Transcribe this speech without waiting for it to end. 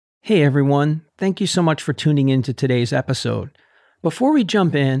Hey everyone, thank you so much for tuning in to today's episode. Before we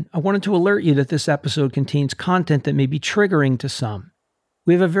jump in, I wanted to alert you that this episode contains content that may be triggering to some.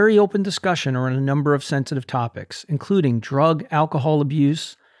 We have a very open discussion around a number of sensitive topics, including drug, alcohol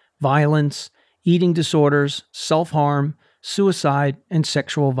abuse, violence, eating disorders, self-harm, suicide, and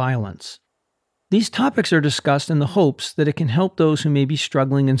sexual violence. These topics are discussed in the hopes that it can help those who may be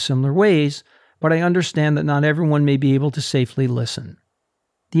struggling in similar ways, but I understand that not everyone may be able to safely listen.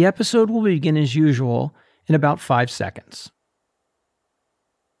 The episode will begin as usual in about 5 seconds.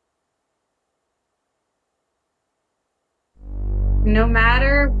 No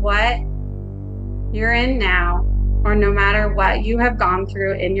matter what you're in now, or no matter what you have gone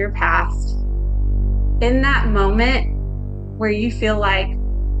through in your past, in that moment where you feel like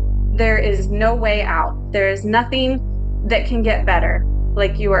there is no way out, there is nothing that can get better,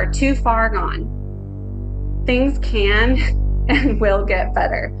 like you are too far gone, things can and will get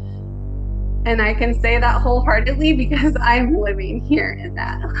better. And I can say that wholeheartedly because I'm living here in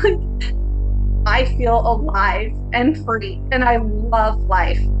that. I feel alive and free, and I love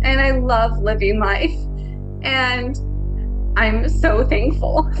life, and I love living life. And I'm so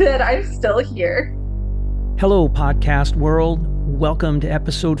thankful that I'm still here. Hello, podcast world. Welcome to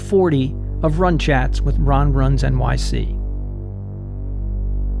episode 40 of Run Chats with Ron Runs NYC.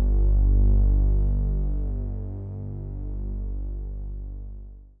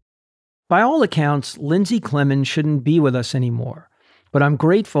 By all accounts, Lindsay Clemens shouldn't be with us anymore, but I'm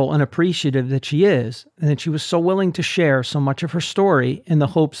grateful and appreciative that she is, and that she was so willing to share so much of her story in the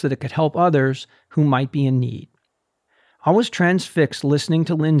hopes that it could help others who might be in need. I was transfixed listening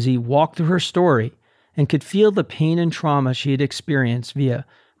to Lindsay walk through her story and could feel the pain and trauma she had experienced via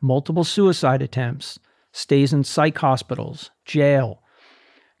multiple suicide attempts, stays in psych hospitals, jail,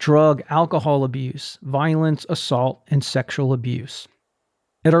 drug, alcohol abuse, violence, assault, and sexual abuse.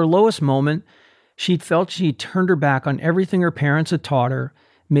 At her lowest moment, she'd felt she'd turned her back on everything her parents had taught her,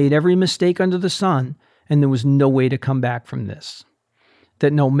 made every mistake under the sun, and there was no way to come back from this.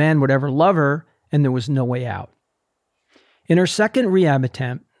 That no man would ever love her, and there was no way out. In her second rehab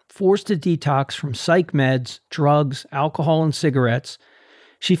attempt, forced to detox from psych meds, drugs, alcohol, and cigarettes,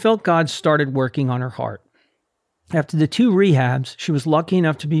 she felt God started working on her heart. After the 2 rehabs, she was lucky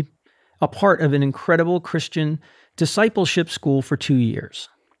enough to be a part of an incredible Christian discipleship school for 2 years.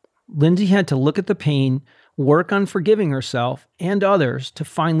 Lindsay had to look at the pain, work on forgiving herself and others to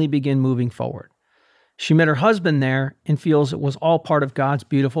finally begin moving forward. She met her husband there and feels it was all part of God's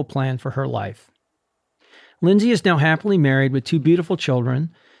beautiful plan for her life. Lindsay is now happily married with 2 beautiful children,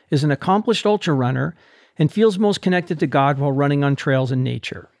 is an accomplished ultra runner, and feels most connected to God while running on trails in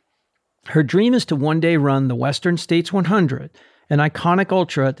nature. Her dream is to one day run the Western States 100, an iconic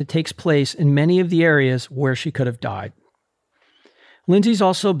ultra that takes place in many of the areas where she could have died. Lindsay's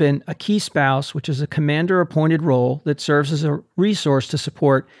also been a key spouse, which is a commander-appointed role that serves as a resource to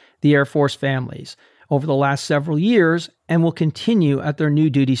support the Air Force families over the last several years and will continue at their new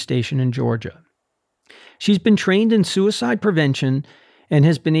duty station in Georgia. She's been trained in suicide prevention and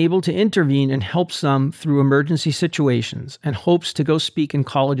has been able to intervene and help some through emergency situations and hopes to go speak in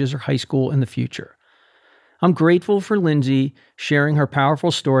colleges or high school in the future. I'm grateful for Lindsay sharing her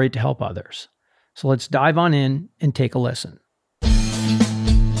powerful story to help others. So let's dive on in and take a listen.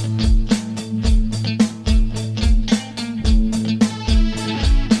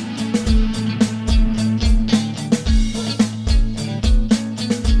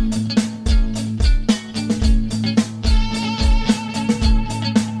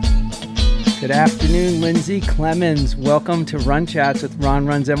 Good afternoon, Lindsay Clemens. Welcome to Run Chats with Ron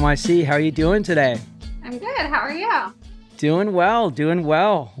Runs NYC. How are you doing today? I'm good. How are you? Doing well, doing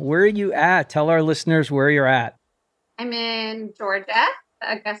well. Where are you at? Tell our listeners where you're at. I'm in Georgia,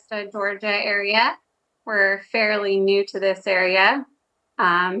 the Augusta, Georgia area. We're fairly new to this area.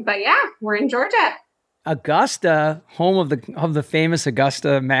 But yeah, we're in Georgia. Augusta, home of the famous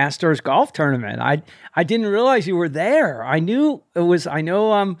Augusta Masters golf tournament. I didn't realize you were there. I know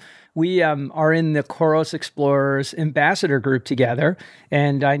we are in the Koros Explorers ambassador group together,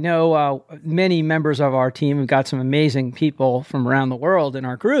 and I know many members of our team. We've got some amazing people from around the world in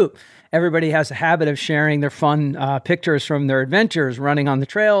our group. Everybody has a habit of sharing their fun pictures from their adventures, running on the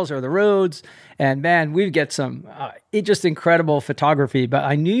trails or the roads. And man, we get some just incredible photography. But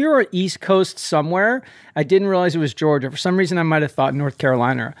I knew you were East Coast somewhere. I didn't realize it was Georgia. For some reason, I might have thought North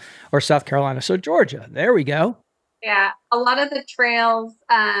Carolina or South Carolina. So Georgia, there we go. Yeah, a lot of the trails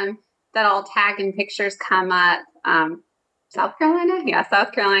that I'll tag in pictures come up. South Carolina? Yeah,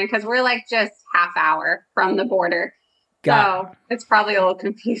 South Carolina, because we're like just half hour from the border. So it's probably a little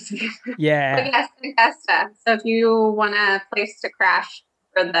confusing. Yeah. But yes, Augusta. So if you want a place to crash,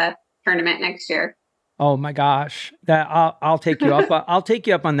 for the tournament next year. Oh my gosh, that I'll take you up. I'll take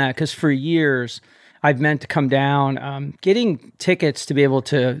you up on that because for years I've meant to come down. Getting tickets to be able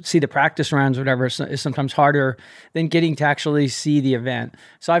to see the practice rounds, or whatever, is sometimes harder than getting to actually see the event.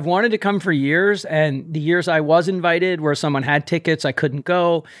 So I've wanted to come for years, and the years I was invited, where someone had tickets, I couldn't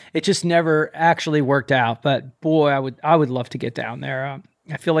go. It just never actually worked out. But boy, I would love to get down there.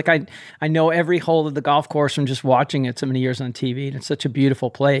 I feel like I know every hole of the golf course from just watching it so many years on TV, and it's such a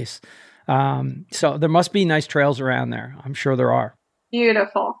beautiful place. So there must be nice trails around there. I'm sure there are.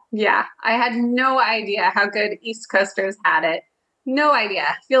 Beautiful. Yeah. I had no idea how good East Coasters had it. No idea.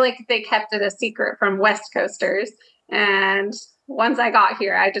 I feel like they kept it a secret from West Coasters. And once I got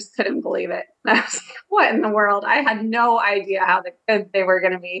here, I just couldn't believe it. I was like, what in the world? I had no idea how good they were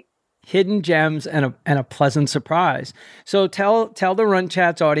going to be. Hidden gems and a pleasant surprise. So tell the Run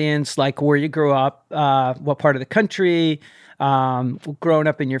Chats audience, like, where you grew up, what part of the country, growing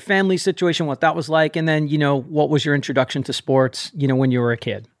up in your family situation, what that was like, and then, what was your introduction to sports, when you were a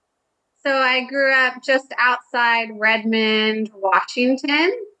kid? So I grew up just outside Redmond,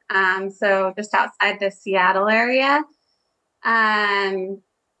 Washington. So just outside the Seattle area.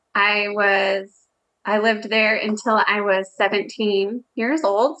 I lived there until I was 17 years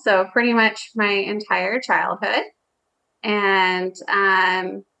old. So pretty much my entire childhood. And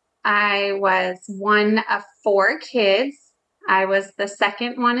I was one of 4 kids. I was the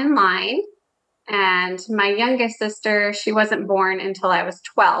second one in line. And my youngest sister, she wasn't born until I was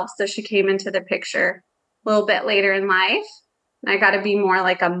 12. So she came into the picture a little bit later in life. I got to be more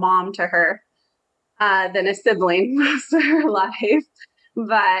like a mom to her than a sibling most of her life.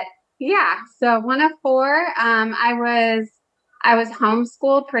 But yeah, so one of 4. I was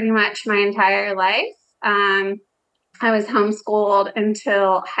homeschooled pretty much my entire life. I was homeschooled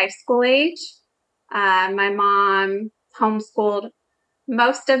until high school age. My mom homeschooled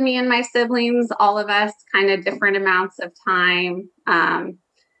most of me and my siblings, all of us, kind of different amounts of time.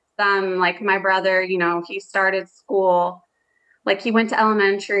 Some, like my brother, he started school, like he went to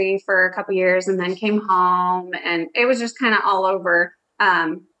elementary for a couple years and then came home, and it was just kind of all over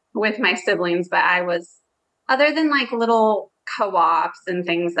with my siblings. But I was, other than like little co-ops and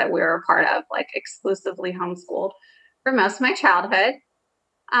things that we were a part of, like exclusively homeschooled for most of my childhood.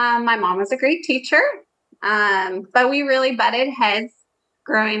 My mom was a great teacher, but we really butted heads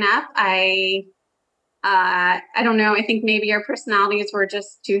growing up. I don't know. I think maybe our personalities were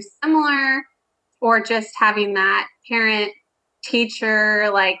just too similar, or just having that parent teacher,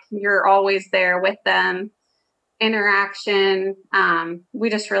 like you're always there with them, interaction. We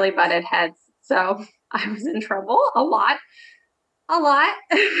just really butted heads. So I was in trouble a lot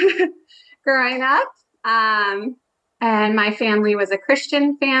growing up. And my family was a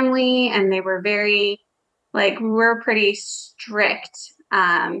Christian family, and they were very, like, we're pretty strict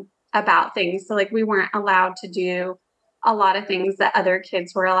about things. So like we weren't allowed to do a lot of things that other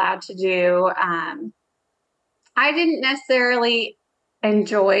kids were allowed to do. I didn't necessarily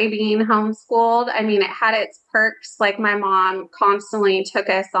enjoy being homeschooled. I mean, it had its perks. Like my mom constantly took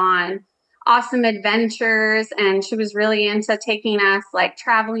us on awesome adventures, and she was really into taking us like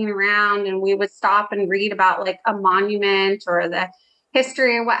traveling around, and we would stop and read about like a monument or the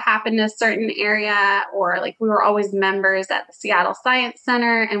history of what happened in a certain area. Or like we were always members at the Seattle Science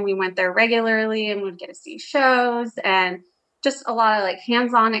Center, and we went there regularly and would get to see shows, and just a lot of like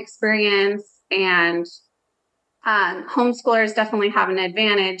hands-on experience. And homeschoolers definitely have an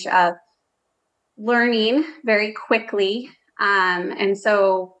advantage of learning very quickly. And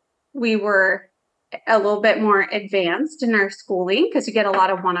so we were a little bit more advanced in our schooling because you get a lot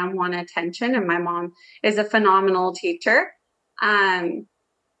of one-on-one attention. And my mom is a phenomenal teacher. But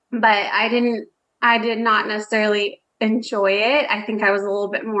I did not necessarily enjoy it. I think I was a little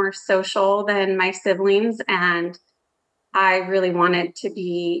bit more social than my siblings, and I really wanted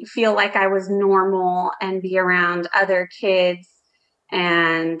to feel like I was normal and be around other kids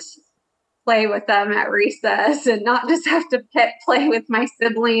and play with them at recess and not just have to play with my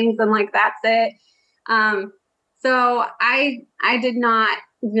siblings and like, that's it. So I did not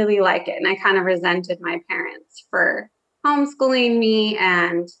really like it. And I kind of resented my parents for homeschooling me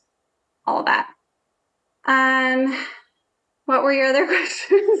and all that. What were your other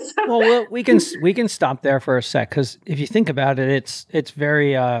questions? Well, we can stop there for a sec, because if you think about it, it's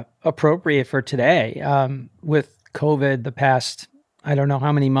very appropriate for today. With COVID, the past, I don't know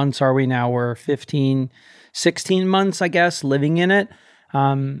how many months are we now? We're 15, 16 months, I guess, living in it.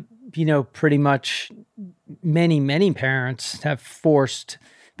 Pretty much many parents have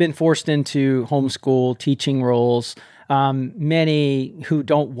been forced into homeschool teaching roles. Many who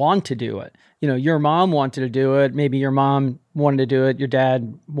don't want to do it. your mom wanted to do it. Maybe your mom wanted to do it. Your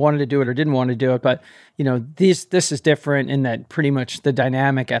dad wanted to do it or didn't want to do it. But, this is different in that pretty much the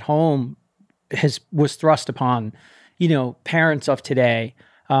dynamic at home was thrust upon, parents of today,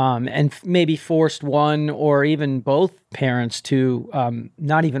 and maybe forced one or even both parents to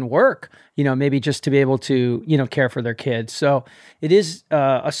not even work, maybe just to be able to, care for their kids. So it is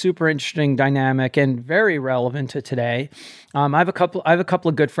a super interesting dynamic and very relevant to today. I have a couple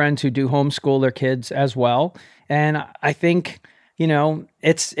of good friends who do homeschool their kids as well. And I think,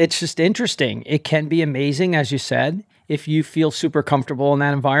 it's just interesting. It can be amazing, as you said. If you feel super comfortable in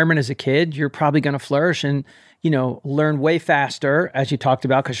that environment as a kid, you're probably going to flourish and, learn way faster, as you talked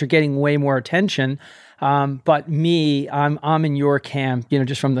about, because you're getting way more attention. But me, I'm in your camp,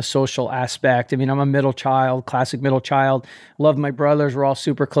 just from the social aspect. I mean, I'm a middle child, classic middle child. Love my brothers. We're all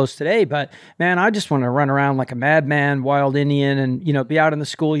super close today. But man, I just want to run around like a madman, wild Indian, and be out in the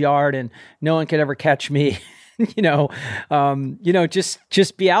schoolyard, and no one could ever catch me.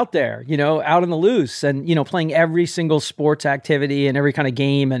 Just be out there, out on the loose, and playing every single sports activity and every kind of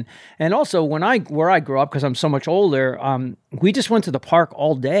game, and also where I grew up, because I'm so much older, we just went to the park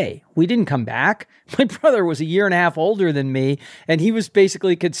all day. We didn't come back. My brother was a year and a half older than me, and he was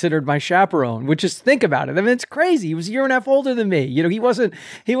basically considered my chaperone. Which is, think about it. I mean, it's crazy. He was a year and a half older than me. He wasn't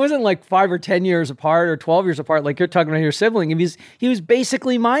like 5 or 10 years apart or 12 years apart like you're talking about your sibling. He was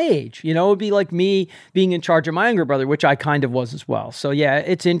basically my age. It would be like me being in charge of my younger brother, which I kind of was as well. So yeah,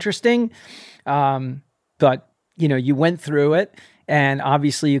 it's interesting. But you went through it, and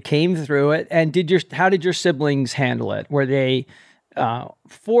obviously you came through it. And how did your siblings handle it? Were they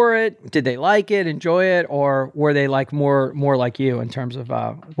for it? Did they like it, enjoy it, or were they like more like you in terms of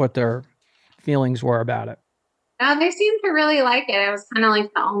what their feelings were about it? They seemed to really like it. I was kind of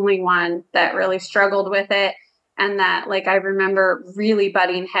like the only one that really struggled with it. And that, like, I remember really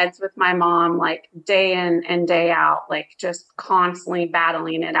butting heads with my mom, like day in and day out, like just constantly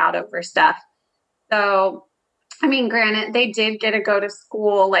battling it out over stuff. So, I mean, granted, they did get to go to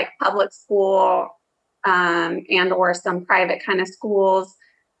school, like public school, and or some private kind of schools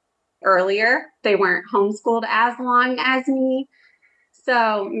earlier. They weren't homeschooled as long as me.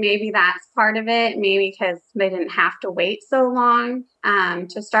 So maybe that's part of it, maybe because they didn't have to wait so long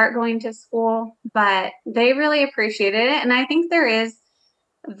to start going to school, but they really appreciated it. And I think there is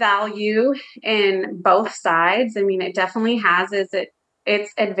value in both sides. I mean, it definitely has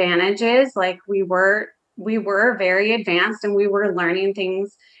its advantages. Like we were very advanced, and we were learning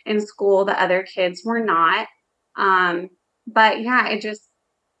things in school that other kids were not. But yeah,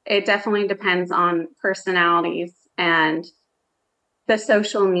 it definitely depends on personalities, and the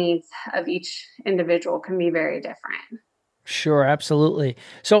social needs of each individual can be very different. Sure, absolutely.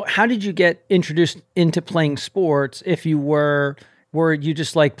 So how did you get introduced into playing sports? If you were you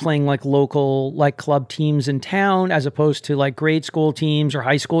just like playing like local, like club teams in town, as opposed to like grade school teams or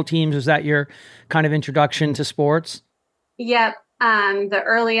high school teams? Was that your kind of introduction to sports? Yep. The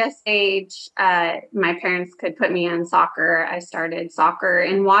earliest age, my parents could put me in soccer. I started soccer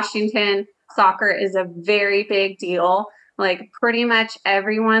in Washington. Soccer is a very big deal. Like pretty much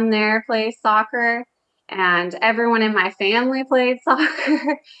everyone there plays soccer, and everyone in my family played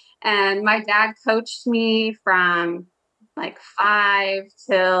soccer. And my dad coached me from like 5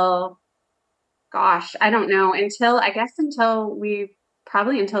 till, gosh, I don't know, until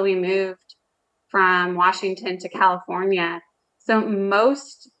we moved from Washington to California. So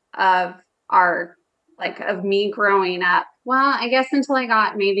most of of me growing up, well, I guess until I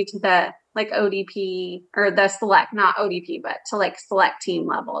got maybe to the like ODP or the select, not ODP, but to like select team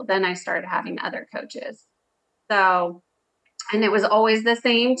level. Then I started having other coaches. So, and it was always the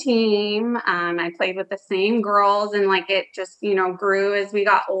same team. I played with the same girls, and like it just, grew as we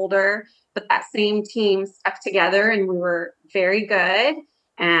got older, but that same team stuck together, and we were very good.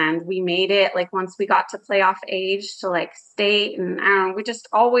 And we made it like once we got to playoff age to like state, and I don't know, we just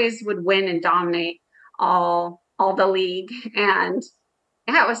always would win and dominate all the league. And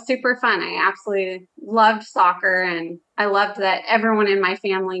yeah, it was super fun. I absolutely loved soccer, and I loved that everyone in my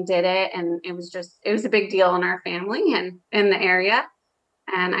family did it. And it was a big deal in our family and in the area.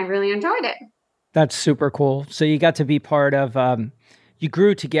 And I really enjoyed it. That's super cool. So you got to be part of, you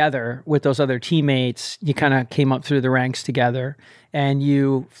grew together with those other teammates. You kind of came up through the ranks together, and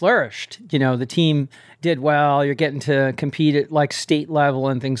you flourished. The team did well. You're getting to compete at like state level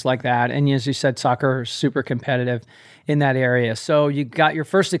and things like that. And as you said, soccer is super competitive in that area. So you got your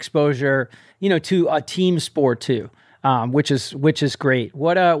first exposure, to a team sport too, which is great.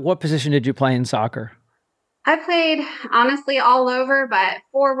 What position did you play in soccer? I played honestly all over, but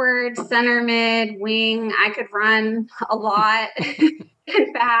forward, center, mid, wing, I could run a lot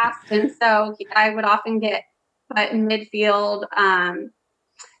and fast. And so I would often get put in midfield,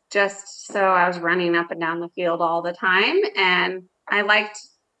 just so I was running up and down the field all the time. And I liked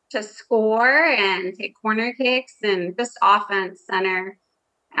to score and take corner kicks and just offense center.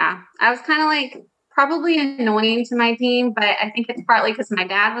 Yeah, I was kind of like probably annoying to my team, but I think it's partly because my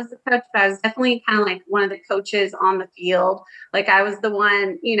dad was the coach, but I was definitely kind of like one of the coaches on the field. Like I was the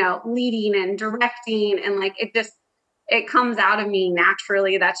one, leading and directing, and like it comes out of me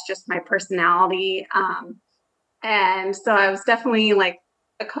naturally. That's just my personality. And so I was definitely like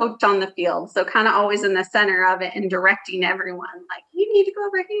a coach on the field. So kind of always in the center of it and directing everyone, like, you need to go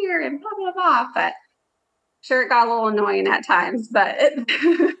over here and blah, blah, blah. But sure, it got a little annoying at times, but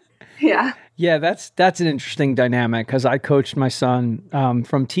yeah. Yeah, that's an interesting dynamic because I coached my son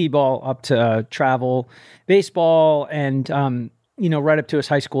from t-ball up to travel baseball, and right up to his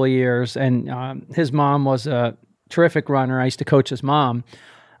high school years. And his mom was a terrific runner. I used to coach his mom.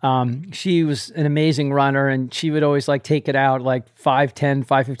 She was an amazing runner, and she would always like take it out like 5:10,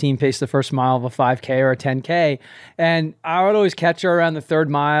 5:15 pace the first mile of a 5K or a 10K. And I would always catch her around the third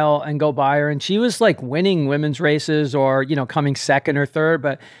mile and go by her. And she was like winning women's races or, coming second or third.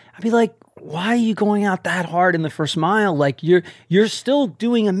 But I'd be like, why are you going out that hard in the first mile? Like you're still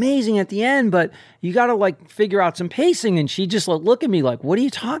doing amazing at the end, but you got to like figure out some pacing. And she just look at me like, what are you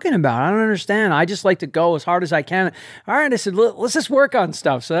talking about? I don't understand. I just like to go as hard as I can. All right. I said, let's just work on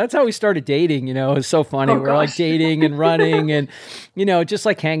stuff. So that's how we started dating. It was so funny. We're like dating and running and, just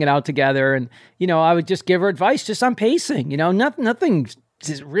like hanging out together. And, I would just give her advice just on pacing, nothing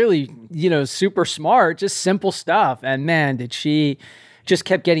is really, super smart, just simple stuff. And man, did she just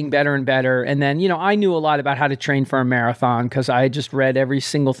kept getting better and better. And then, I knew a lot about how to train for a marathon because I had just read every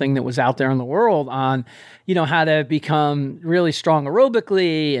single thing that was out there in the world on, how to become really strong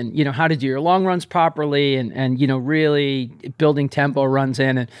aerobically and, how to do your long runs properly and really building tempo runs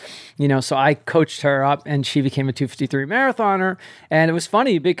in. And, so I coached her up and she became a 2:53 marathoner. And it was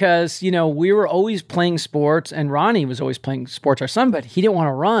funny because, we were always playing sports and Ronnie was always playing sports, our son, but he didn't want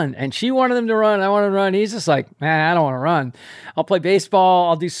to run. And she wanted him to run. I wanted to run. He's just like, man, I don't want to run. I'll play baseball.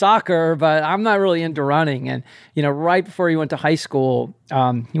 I'll do soccer, but I'm not really into running. And, right before he went to high school,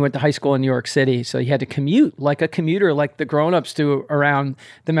 he went to high school in New York City. So he had to commute like a commuter, like the grownups do around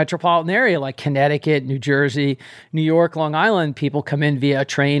the metropolitan area, like Connecticut, New Jersey, New York, Long Island. People come in via a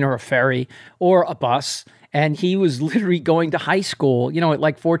train or a ferry or a bus. And he was literally going to high school, at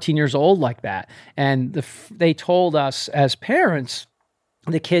like 14 years old like that. And they told us as parents,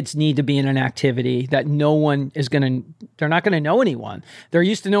 the kids need to be in an activity that no one is they're not going to know anyone. They're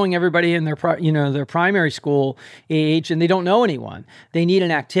used to knowing everybody in their primary school age, and they don't know anyone. They need an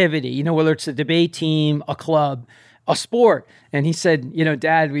activity, whether it's a debate team, a club, a sport. And he said,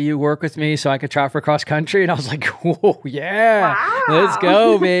 Dad, will you work with me so I could try for cross country? And I was like, whoa, yeah, wow. Let's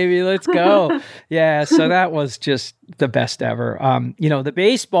go, baby. Let's go. Yeah. So that was just the best ever. The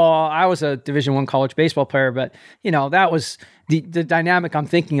baseball, I was a Division I college baseball player, but that was the dynamic I'm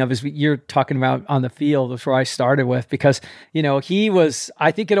thinking of is you're talking about on the field is where I started with, because,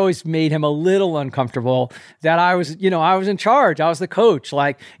 I think it always made him a little uncomfortable that I was in charge. I was the coach,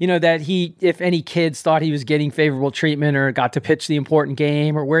 that if any kids thought he was getting favorable treatment or got to pitch the important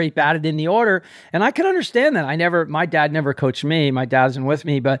game or where he batted in the order. And I could understand that. My dad never coached me. My dad wasn't with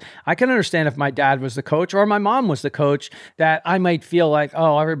me, but I can understand if my dad was the coach or my mom was the coach that I might feel like,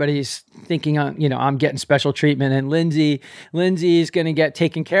 oh, everybody's thinking, I'm getting special treatment and Lindsay's going to get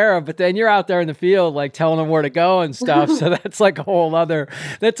taken care of, but then you're out there in the field, like telling them where to go and stuff. So that's like a whole other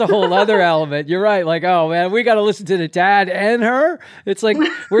element. You're right. Like, oh man, we got to listen to the dad and her. It's like,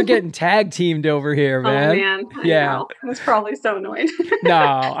 we're getting tag teamed over here, man. Oh man. Yeah. I was probably so annoyed. No,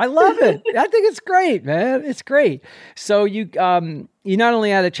 I love it. I think it's great, man. It's great. So you not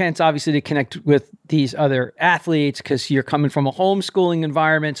only had a chance, obviously, to connect with these other athletes because you're coming from a homeschooling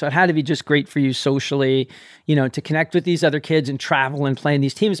environment. So it had to be just great for you socially, to connect with these other kids and travel and play in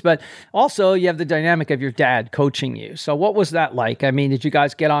these teams. But also you have the dynamic of your dad coaching you. So what was that like? I mean, did you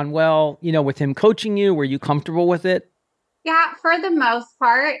guys get on well, with him coaching you? Were you comfortable with it? Yeah, for the most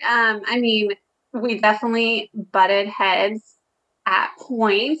part. We definitely butted heads at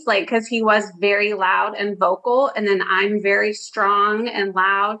points, like, because he was very loud and vocal, and then I'm very strong and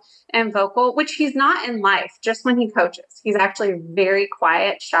loud and vocal, which he's not in life, just when he coaches. He's actually a very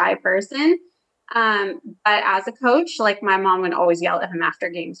quiet, shy person. But as a coach, like, my mom would always yell at him after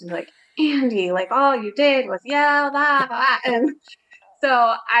games and be like, Andy, like, all you did was yell, blah, blah. And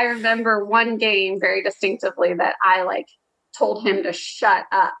so I remember one game very distinctively that I told him to shut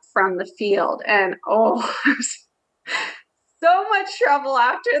up from the field. And so much trouble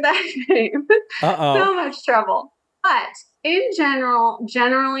after that game. So much trouble. But in general,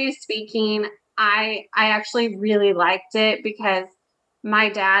 generally speaking, I actually really liked it because my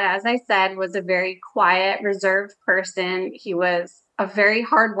dad, as I said, was a very quiet, reserved person. He was a very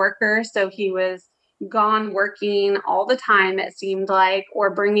hard worker. So he was gone working all the time, it seemed like,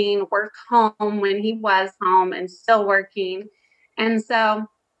 or bringing work home when he was home and still working. And so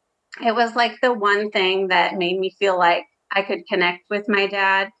it was like the one thing that made me feel like I could connect with my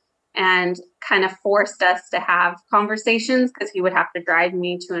dad and kind of forced us to have conversations because he would have to drive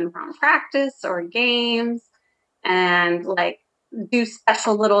me to and from practice or games and like do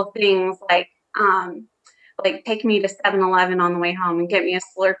special little things like take me to 7-Eleven on the way home and get me a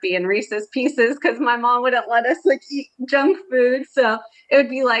Slurpee and Reese's Pieces because my mom wouldn't let us like eat junk food. So it would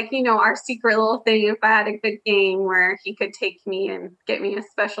be like, our secret little thing if I had a good game where he could take me and get me a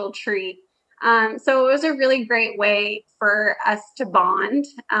special treat. So it was a really great way for us to bond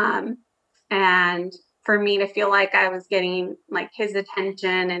and for me to feel like I was getting like his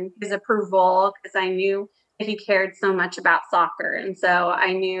attention and his approval because I knew that he cared so much about soccer. And so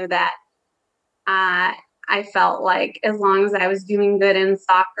I knew that I felt like as long as I was doing good in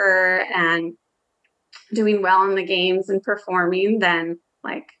soccer and doing well in the games and performing, then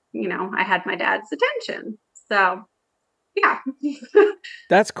I had my dad's attention. So yeah.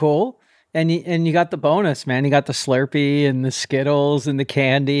 That's cool. And you got the bonus, man. You got the Slurpee and the Skittles and the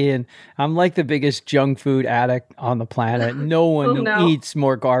candy. And I'm like the biggest junk food addict on the planet. No one eats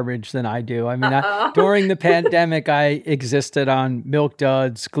more garbage than I do. I mean, during the pandemic, I existed on Milk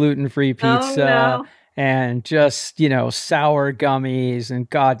Duds, gluten-free pizza, and just, sour gummies and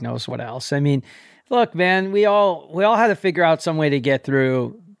God knows what else. I mean, look, man, we all had to figure out some way to get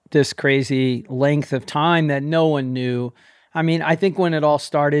through this crazy length of time that no one knew. I mean, I think when it all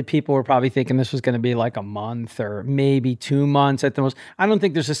started, people were probably thinking this was going to be like a month or maybe 2 months at the most. I don't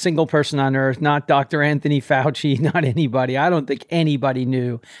think there's a single person on earth, not Dr. Anthony Fauci, not anybody. I don't think anybody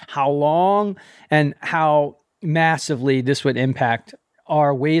knew how long and how massively this would impact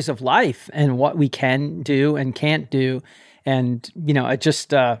our ways of life and what we can do and can't do. And, it just,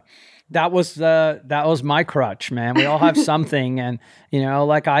 that was my crutch, man. We all have something. And,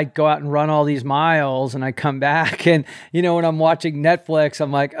 like I go out and run all these miles and I come back and, when I'm watching Netflix,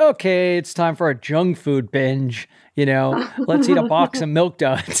 I'm like, okay, it's time for a junk food binge, let's eat a box of Milk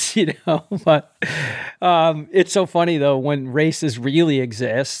Duds, but it's so funny though, when races really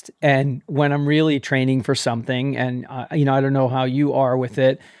exist and when I'm really training for something and, I don't know how you are with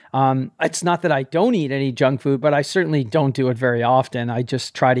it. It's not that I don't eat any junk food, but I certainly don't do it very often. I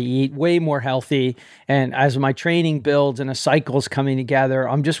just try to eat way more healthy. And as my training builds and a cycle's coming together,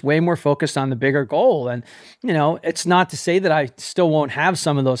 I'm just way more focused on the bigger goal. And, it's not to say that I still won't have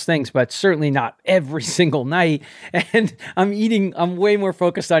some of those things, but certainly not every single night. And I'm way more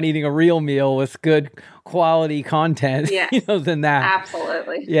focused on eating a real meal with good quality content, than that.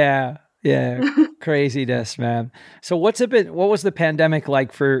 Absolutely. Yeah. Yeah. Craziness, man. So what was the pandemic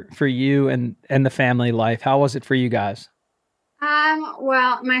like for you and the family life? How was it for you guys?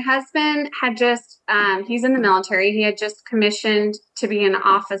 Well, my husband had just, he's in the military. He had just commissioned to be an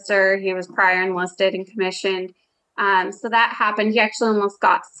officer. He was prior enlisted and commissioned. So that happened. He actually almost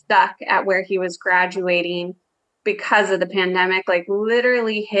got stuck at where he was graduating because of the pandemic, like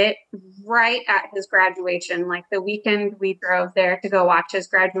literally hit right at his graduation. Like the weekend we drove there to go watch his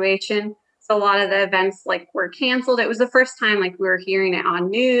graduation. So a lot of the events were canceled. It was the first time we were hearing it on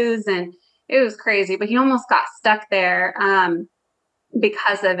news and it was crazy, but he almost got stuck there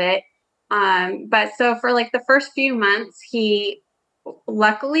because of it. But so for the first few months, he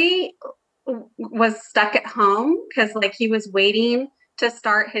luckily was stuck at home because he was waiting to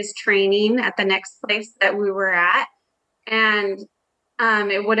start his training at the next place that we were at. And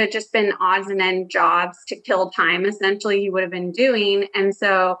it would have just been odds and end jobs to kill time, essentially, he would have been doing. And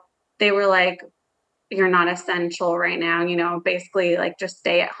so they were like, you're not essential right now, basically just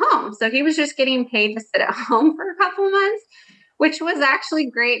stay at home. So he was just getting paid to sit at home for a couple months, which was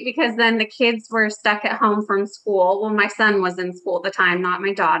actually great because then the kids were stuck at home from school. Well, my son was in school at the time, not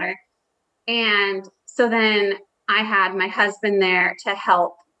my daughter. And so then I had my husband there to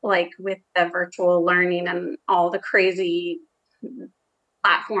help with the virtual learning and all the crazy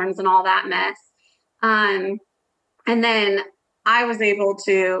platforms and all that mess. And then I was able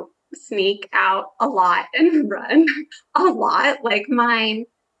to sneak out a lot and run a lot. My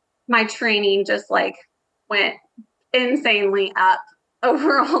training just went insanely up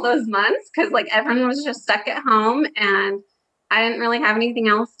over all those months because everyone was just stuck at home and I didn't really have anything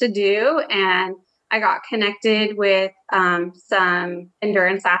else to do. And I got connected with some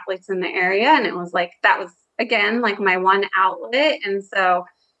endurance athletes in the area. And it was like, that was again, like my one outlet. And so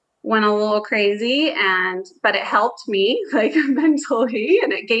went a little crazy but it helped me like mentally,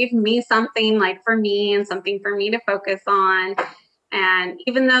 and it gave me something like for me and something for me to focus on. And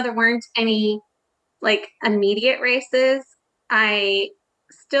even though there weren't any like immediate races, I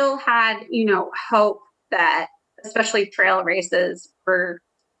still had, hope that especially trail races were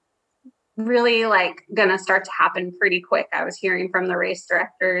really like gonna start to happen pretty quick. I was hearing from the race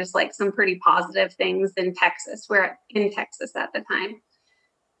directors like some pretty positive things in Texas. We're in Texas at the time.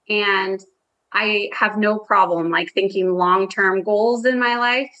 And I have no problem like thinking long-term goals in my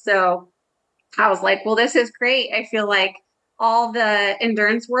life. So I was like, well, this is great. I feel like all the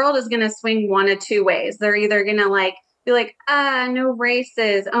endurance world is going to swing one of two ways. They're either going to like be like, no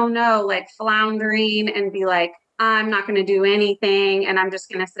races. Oh no, like floundering and be like, I'm not going to do anything and I'm just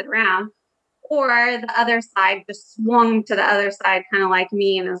going to sit around. Or the other side just swung to the other side, kind of like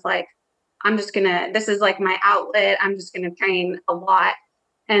me, and is like, this is like my outlet. I'm just going to train a lot.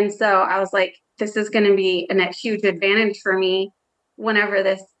 And so I was like, this is going to be a huge advantage for me whenever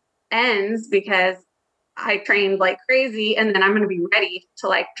this ends, because I trained like crazy and then I'm going to be ready to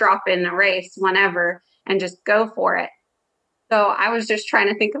like drop in a race whenever and just go for it. So I was just trying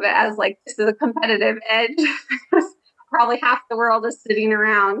to think of it as like, this is a competitive edge. Probably half the world is sitting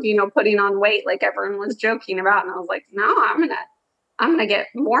around, putting on weight like everyone was joking about. And I was like, no, I'm going to get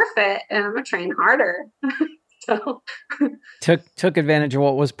more fit and I'm going to train harder. So took advantage of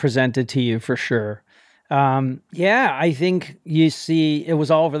what was presented to you for sure. Yeah, I think you see it was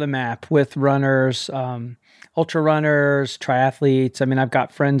all over the map with runners, ultra runners, triathletes. I mean, I've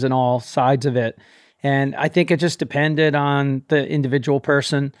got friends in all sides of it. And I think it just depended on the individual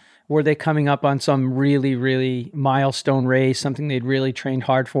person. Were they coming up on some really, really milestone race, something they'd really trained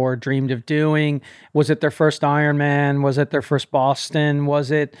hard for, dreamed of doing? Was it their first Ironman? Was it their first Boston?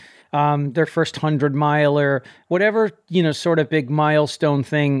 Was it their first 100-miler? Whatever, sort of big milestone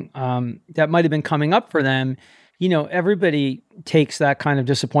thing that might have been coming up for them. Everybody takes that kind of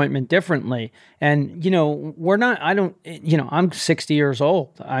disappointment differently. And, I'm 60 years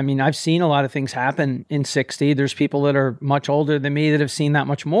old. I mean, I've seen a lot of things happen in 60. There's people that are much older than me that have seen that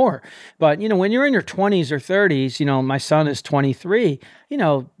much more. But, when you're in your 20s or 30s, my son is 23,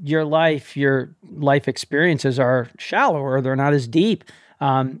 your life experiences are shallower. They're not as deep.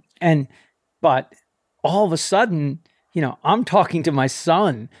 But all of a sudden, I'm talking to my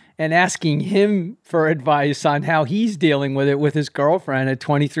son and asking him for advice on how he's dealing with it with his girlfriend at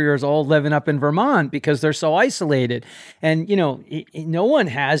 23 years old, living up in Vermont because they're so isolated. And, no one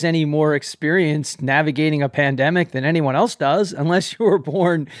has any more experience navigating a pandemic than anyone else does, unless you were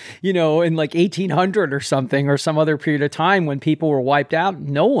born, in like 1800 or something, or some other period of time when people were wiped out.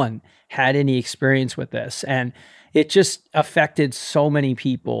 No one had any experience with this. And it just affected so many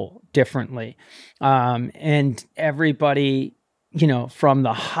people differently. And everybody, from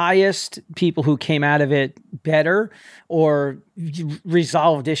the highest people who came out of it better or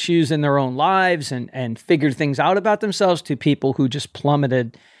resolved issues in their own lives and figured things out about themselves, to people who just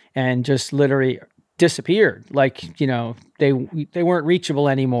plummeted and just literally disappeared. Like, they weren't reachable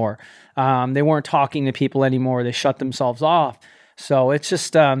anymore. They weren't talking to people anymore. They shut themselves off. So it's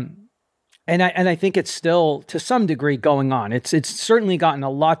just, and I think it's still to some degree going on. It's certainly gotten a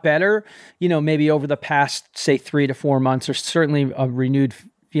lot better, maybe over the past, say, 3 to 4 months. There's certainly a renewed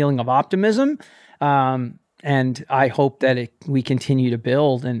feeling of optimism. And I hope that we continue to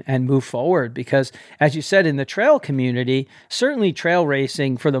build and move forward, because as you said, in the trail community, certainly trail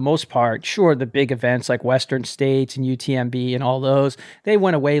racing for the most part, sure, the big events like Western States and UTMB and all those, they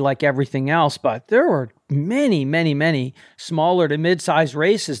went away like everything else, but there were many, many, many smaller to mid-sized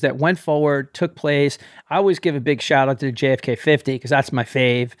races that went forward, took place. I always give a big shout out to the JFK 50 because that's my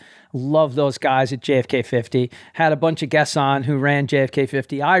fave. Love those guys at JFK 50. Had a bunch of guests on who ran JFK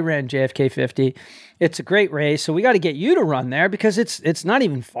 50. I ran JFK 50. It's a great race. So we got to get you to run there because it's not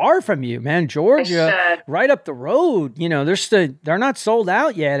even far from you, man. Georgia, right up the road. They're not sold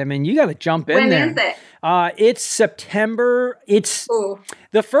out yet. I mean, you got to jump in there. When is it? It's September. It's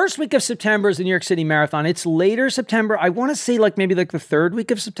the first week of September is the New York City Marathon. It's later September. I want to say maybe the third week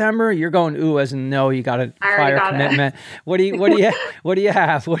of September. You're going as in no, you got a prior commitment. What do you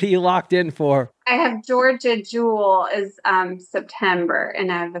have? What are you locked in for? I have Georgia Jewel is September,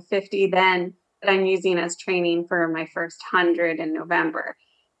 and I have a 50 then that I'm using as training for my first 100 in November.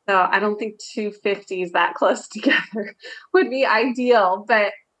 So I don't think 250s that close together would be ideal,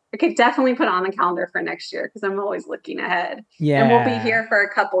 but I could definitely put on the calendar for next year because I'm always looking ahead. Yeah. And we'll be here for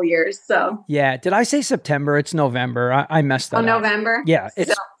a couple years. So yeah. Did I say September? It's November. I messed that up. November? Yeah.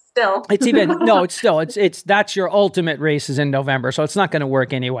 Still. It's even no, it's still it's that's your ultimate race is in November, so it's not going to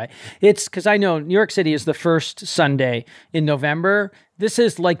work anyway. It's because I know New York City is the first Sunday in November. This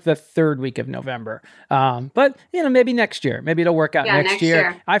is like the third week of November. But maybe next year, maybe it'll work out next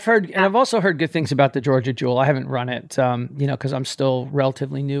year. I've heard, and I've also heard good things about the Georgia Jewel. I haven't run it, because I'm still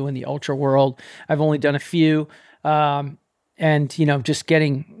relatively new in the ultra world. I've only done a few. And, just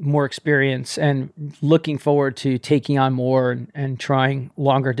getting more experience and looking forward to taking on more and trying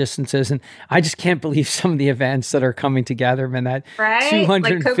longer distances. And I just can't believe some of the events that are coming together, man. That right?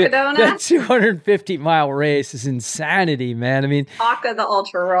 250-mile race is insanity, man. I mean, talk of the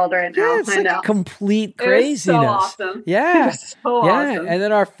ultra world right now. It's like complete craziness. It was so awesome. Yeah. It was so awesome. And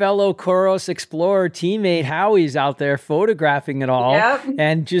then our fellow Kuros Explorer teammate, Howie's out there photographing it all. Yep.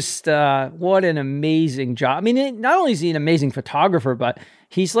 And just what an amazing job. I mean, not only is he an amazing photographer, but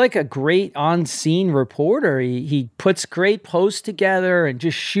he's like a great on-scene reporter. He puts great posts together and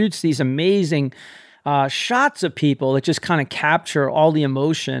just shoots these amazing shots of people that just kind of capture all the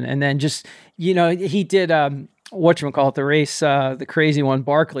emotion. And then just, he did the race, the crazy one,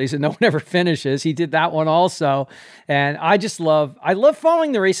 Barclays, and no one ever finishes. He did that one also. And I love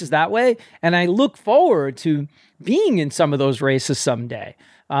following the races that way. And I look forward to being in some of those races someday.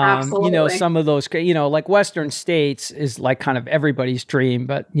 Some of those, like Western States is like kind of everybody's dream,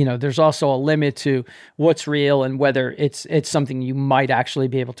 but there's also a limit to what's real and whether it's something you might actually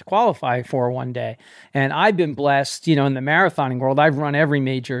be able to qualify for one day. And I've been blessed, in the marathoning world. I've run every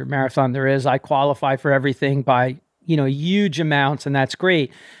major marathon there is. I qualify for everything by, huge amounts, and that's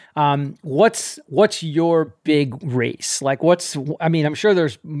great. What's your big race? Like I'm sure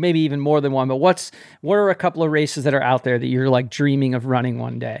there's maybe even more than one, but what are a couple of races that are out there that you're like dreaming of running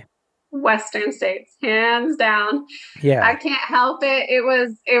one day? Western States, hands down. Yeah. I can't help it. It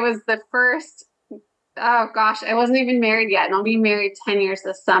was the first, oh gosh, I wasn't even married yet, and I'll be married 10 years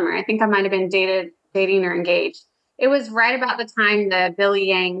this summer. I think I might've been dating or engaged. It was right about the time the Billy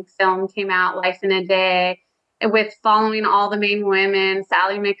Yang film came out, Life in a Day, with following all the main women,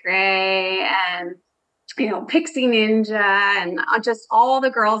 Sally McRae and, Pixie Ninja and just all the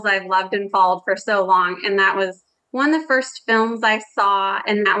girls I've loved and followed for so long. And that was one of the first films I saw.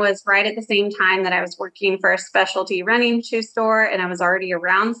 And that was right at the same time that I was working for a specialty running shoe store. And I was already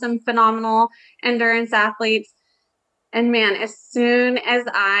around some phenomenal endurance athletes. And man, as soon as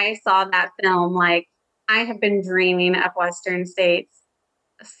I saw that film, like I have been dreaming of Western States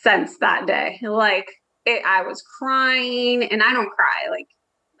since that day. I was crying, and I don't cry like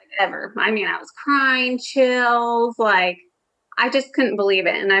ever. I mean, I was crying, chills, I just couldn't believe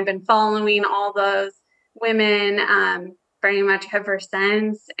it. And I've been following all those women very much ever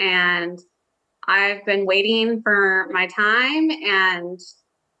since. And I've been waiting for my time, and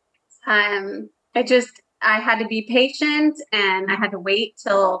I had to be patient, and I had to wait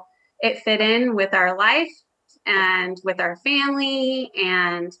till it fit in with our life and with our family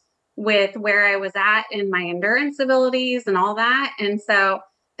and with where I was at in my endurance abilities and all that. And so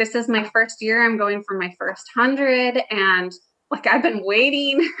this is my first year. I'm going for my first 100. And I've been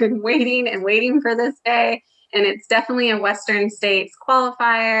waiting and waiting and waiting for this day. And it's definitely a Western States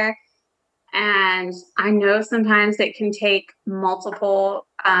qualifier. And I know sometimes it can take multiple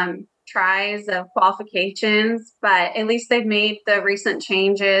tries of qualifications, but at least they've made the recent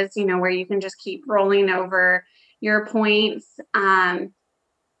changes, where you can just keep rolling over your points.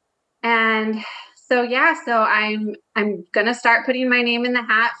 And so I'm going to start putting my name in the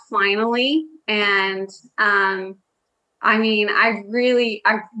hat finally. And, I really,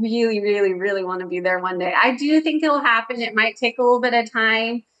 really, really want to be there one day. I do think it'll happen. It might take a little bit of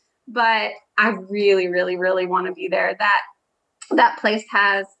time, but I really, really, really want to be there. That place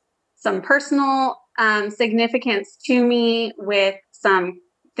has some personal, significance to me with some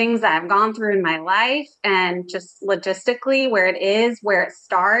things that I've gone through in my life, and just logistically where it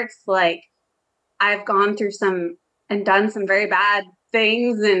starts. I've gone through and done some very bad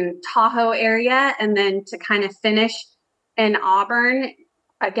things in Tahoe area. And then to kind of finish in Auburn,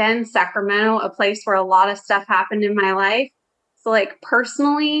 again, Sacramento, a place where a lot of stuff happened in my life. So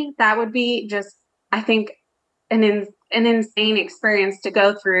personally, that would be just, I think, an insane experience to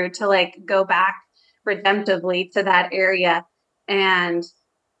go through, to go back redemptively to that area and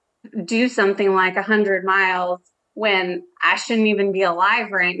do something like 100 miles when I shouldn't even be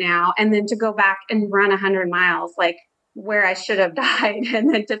alive right now. And then to go back and run 100 miles, where I should have died,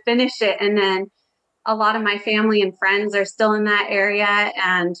 and then to finish it. And then a lot of my family and friends are still in that area,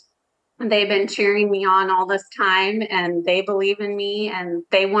 and they've been cheering me on all this time, and they believe in me, and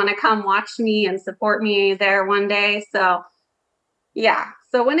they want to come watch me and support me there one day. So yeah.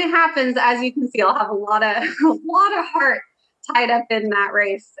 So when it happens, as you can see, I'll have a lot of heart tied up in that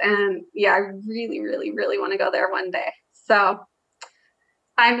race. And yeah, I really, really, really want to go there one day. So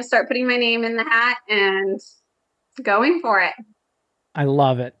time to start putting my name in the hat and going for it. I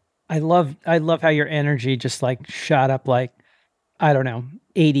love it. I love how your energy just like shot up like, I don't know,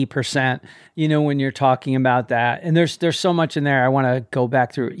 80%, when you're talking about that. And there's so much in there. I want to go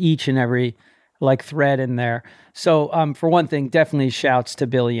back through each and every like thread in there. So for one thing, definitely shouts to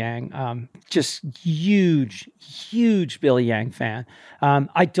Billy Yang. Just huge Billy Yang fan.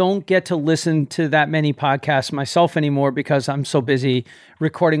 I don't get to listen to that many podcasts myself anymore because I'm so busy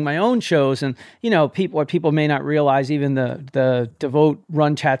recording my own shows. And, what people may not realize, even the Devote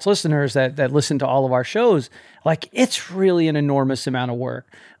Run Chats listeners that listen to all of our shows, like it's really an enormous amount of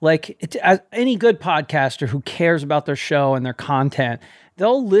work. Like as any good podcaster who cares about their show and their content,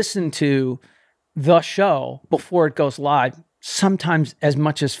 they'll listen to the show before it goes live, sometimes as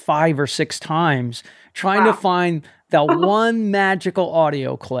much as 5 or 6 times, trying to find that one magical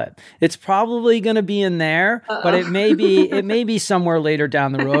audio clip. It's probably going to be in there, but it may be somewhere later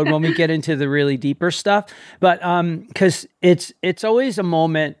down the road when we get into the really deeper stuff. But because it's always a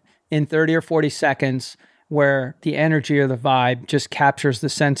moment in 30 or 40 seconds where the energy or the vibe just captures the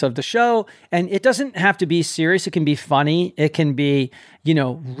sense of the show. And it doesn't have to be serious. It can be funny. It can be,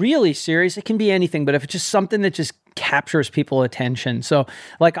 really serious. It can be anything, but if it's just something that just captures people's attention. So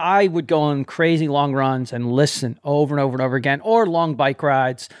like I would go on crazy long runs and listen over and over and over again, or long bike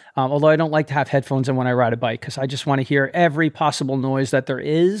rides. Although I don't like to have headphones in when I ride a bike because I just want to hear every possible noise that there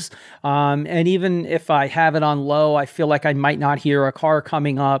is. And even if I have it on low, I feel like I might not hear a car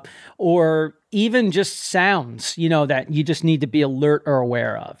coming up, or even just sounds, that you just need to be alert or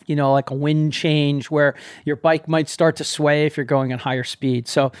aware of, like a wind change where your bike might start to sway if you're going at higher speed.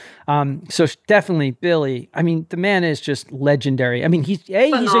 So, so definitely Billy. I mean, the man is just legendary. I mean, he's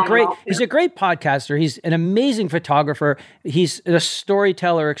a great podcaster. He's an amazing photographer. He's a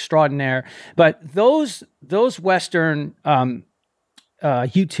storyteller extraordinaire. But those Western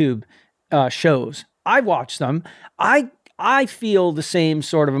YouTube shows, I watch them. I feel the same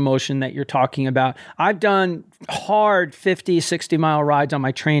sort of emotion that you're talking about. I've done hard 50, 60 mile rides on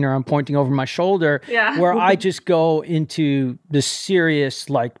my trainer. I'm pointing over my shoulder where I just go into the serious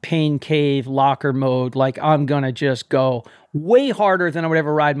like pain cave locker mode. Like I'm going to just go way harder than I would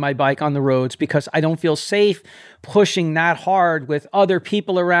ever ride my bike on the roads because I don't feel safe pushing that hard with other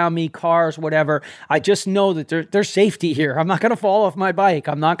people around me, cars, whatever. I just know that there's safety here. I'm not going to fall off my bike.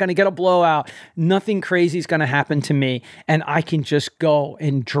 I'm not going to get a blowout. Nothing crazy is going to happen to me. And I can just go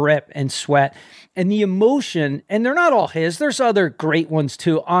and drip and sweat. And the emotion, and they're not all his, there's other great ones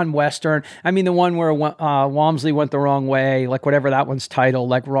too on Western. I mean, the one where Walmsley went the wrong way, like whatever that one's titled,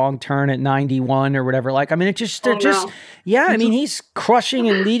 like wrong turn at 91 or whatever. Like, I mean, I mean, he's crushing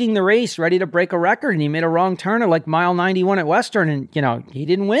and leading the race, ready to break a record. And he made a wrong turn at like mile 91 at Western. And, he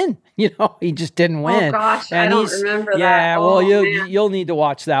didn't win. He just didn't win. Oh gosh, and I don't remember that. Yeah, well, you'll need to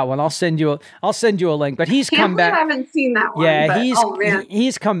watch that one. I'll send you a link. But he's come back. I haven't seen that one. Yeah,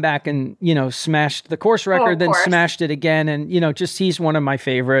 he's come back and smashed the course record, then smashed it again, and he's one of my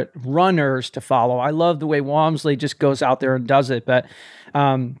favorite runners to follow. I love the way Walmsley just goes out there and does it, but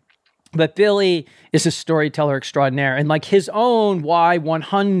Billy is a storyteller extraordinaire, and like his own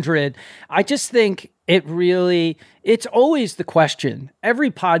Y100, I just think it's always the question. Every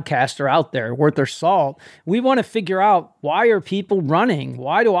podcaster out there worth their salt, we want to figure out, why are people running?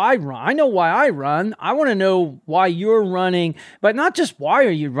 Why do I run? I know why I run. I want to know why you're running, but not just why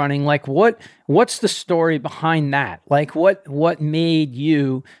are you running? Like what's the story behind that? Like what made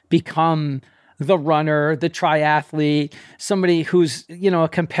you become the runner, the triathlete, somebody who's, a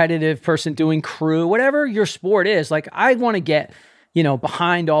competitive person doing crew, whatever your sport is. Like I want to get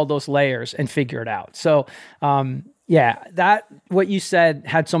behind all those layers and figure it out. So, what you said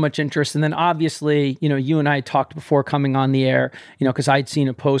had so much interest. And then obviously, you and I talked before coming on the air, because I'd seen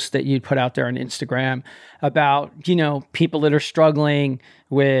a post that you'd put out there on Instagram about, people that are struggling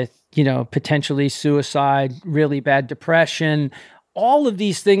with, potentially suicide, really bad depression. All of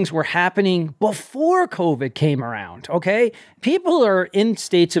these things were happening before COVID came around, okay? People are in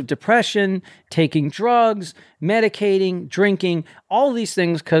states of depression, taking drugs, medicating, drinking, all of these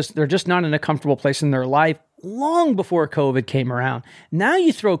things because they're just not in a comfortable place in their life long before COVID came around. Now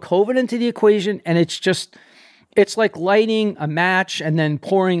you throw COVID into the equation and it's just, It's like lighting a match and then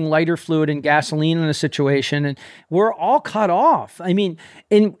pouring lighter fluid and gasoline in a situation, and we're all cut off. I mean,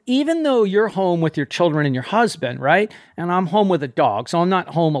 and even though you're home with your children and your husband, right? And I'm home with a dog, so I'm not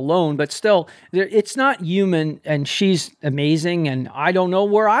home alone, but still, it's not human. And she's amazing, and I don't know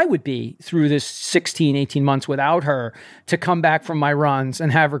where I would be through this 16, 18 months without her to come back from my runs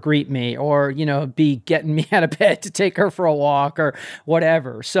and have her greet me, or, be getting me out of bed to take her for a walk or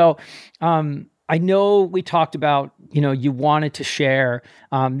whatever. So, I know we talked about, you wanted to share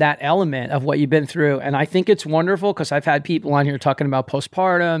that element of what you've been through. And I think it's wonderful because I've had people on here talking about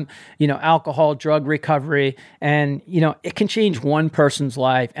postpartum, alcohol, drug recovery, and, it can change one person's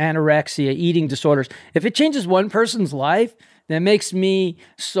life, anorexia, eating disorders. If it changes one person's life, that makes me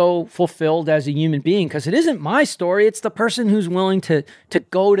so fulfilled as a human being, because it isn't my story. It's the person who's willing to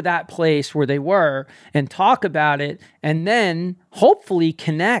go to that place where they were and talk about it, and then hopefully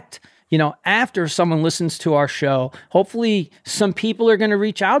connect. After someone listens to our show, hopefully some people are going to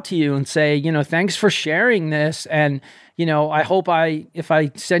reach out to you and say, thanks for sharing this. And, I hope if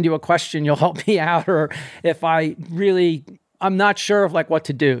I send you a question, you'll help me out. Or if I'm not sure of what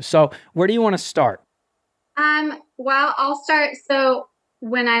to do. So where do you want to start? Well, I'll start. So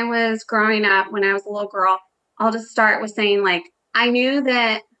when I was growing up, when I was a little girl, I'll just start with saying I knew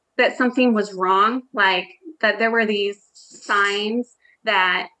that something was wrong, that there were these signs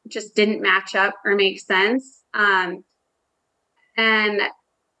that just didn't match up or make sense. And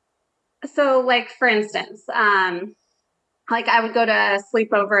so for instance, I would go to a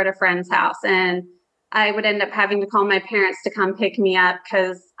sleepover at a friend's house, and I would end up having to call my parents to come pick me up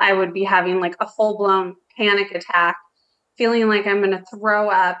because I would be having a full-blown panic attack, feeling like I'm going to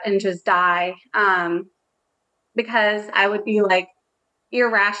throw up and just die, because I would be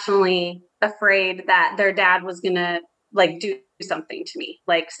irrationally afraid that their dad was going to do something to me,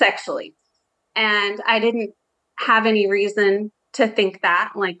 sexually. And I didn't have any reason to think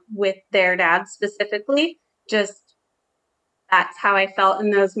that, with their dad specifically. Just that's how I felt in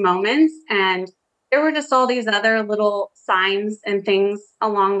those moments. And there were just all these other little signs and things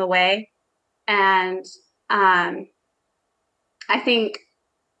along the way. And I think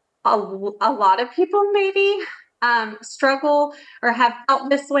a lot of people maybe struggle or have felt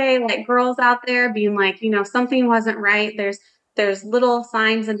this way, girls out there being something wasn't right. There's little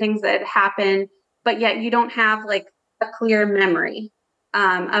signs and things that happen, but yet you don't have a clear memory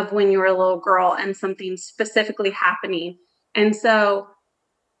of when you were a little girl and something specifically happening. And so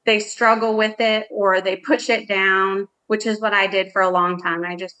they struggle with it, or they push it down, which is what I did for a long time.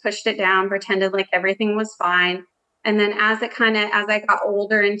 I just pushed it down, pretended like everything was fine. And then as I got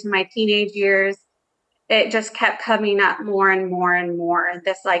older into my teenage years, it just kept coming up more and more and more.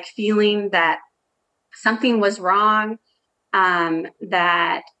 This feeling that something was wrong,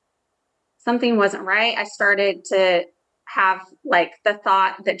 that something wasn't right. I started to have the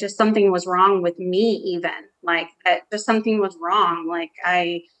thought that just something was wrong with me, even that just something was wrong.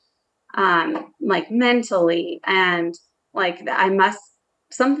 I, mentally, and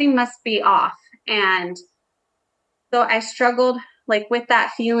something must be off. And so I struggled with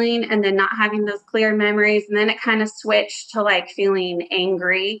that feeling, and then not having those clear memories. And then it kind of switched to feeling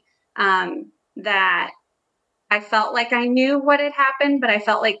angry, that I felt like I knew what had happened, but I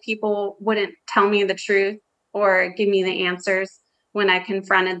felt like people wouldn't tell me the truth or give me the answers when I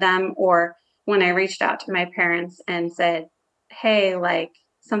confronted them, or when I reached out to my parents and said, hey,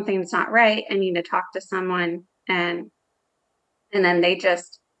 something's not right. I need to talk to someone. And then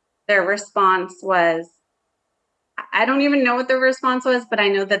their response was, I don't even know what their response was, but I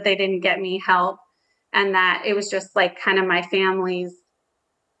know that they didn't get me help, and that it was just kind of my family's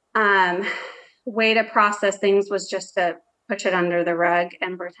way to process things was just to push it under the rug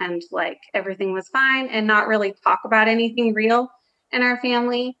and pretend everything was fine and not really talk about anything real in our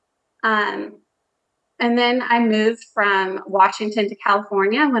family. And then I moved from Washington to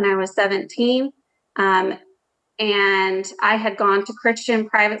California when I was 17. And I had gone to Christian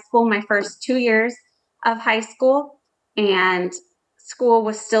private school my first 2 years of high school, and school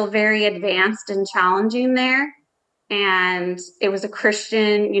was still very advanced and challenging there. And it was a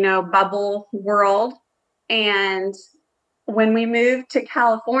Christian, bubble world. And when we moved to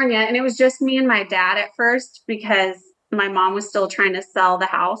California, and it was just me and my dad at first, because my mom was still trying to sell the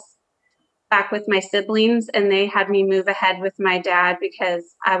house back with my siblings, and they had me move ahead with my dad because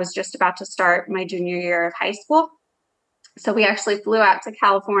I was just about to start my junior year of high school. So we actually flew out to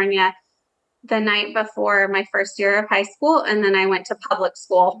California the night before my first year of high school. And then I went to public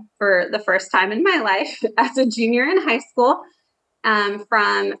school for the first time in my life as a junior in high school,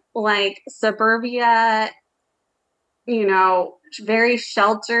 from suburbia, very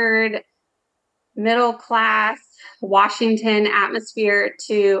sheltered, middle class Washington atmosphere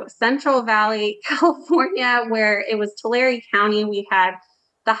to Central Valley, California, where it was Tulare County. We had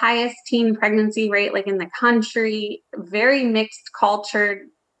the highest teen pregnancy rate like in the country, very mixed cultured,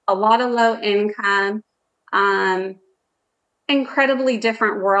 a lot of low income, incredibly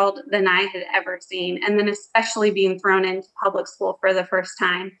different world than I had ever seen. And then especially being thrown into public school for the first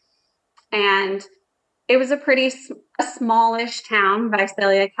time. And it was a smallish town,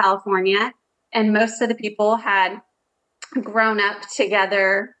 Visalia, California. And most of the people had grown up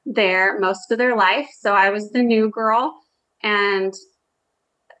together there most of their life. So I was the new girl and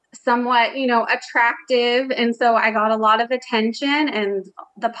somewhat, attractive. And so I got a lot of attention, and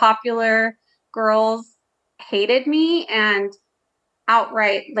the popular girls hated me and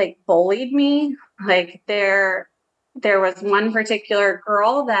outright like bullied me. Like there was one particular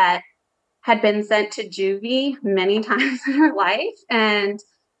girl that had been sent to juvie many times in her life, and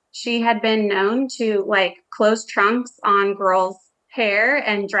she had been known to like close trunks on girls' hair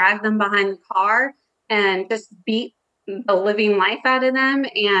and drag them behind the car and just beat the living life out of them.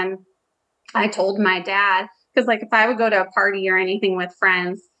 And I told my dad, because like if I would go to a party or anything with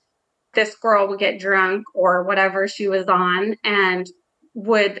friends, this girl would get drunk or whatever she was on and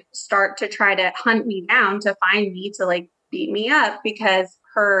would start to try to hunt me down to find me to like beat me up because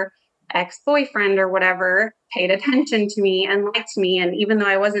her ex-boyfriend or whatever paid attention to me and liked me. And even though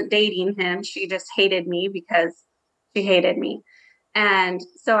I wasn't dating him, she just hated me because she hated me. And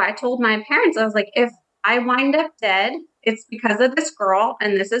so I told my parents, I was like, if I wind up dead, it's because of this girl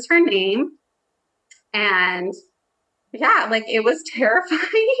and this is her name. And yeah, like it was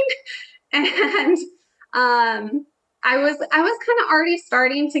terrifying. And I was kind of already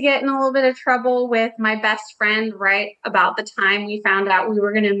starting to get in a little bit of trouble with my best friend right about the time we found out we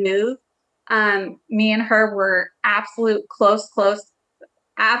were going to move. Me and her were absolute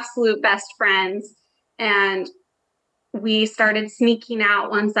absolute best friends. And we started sneaking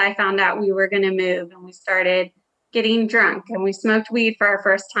out once I found out we were going to move, and we started getting drunk and we smoked weed for our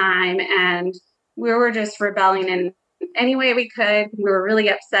first time, and we were just rebelling in any way we could. We were really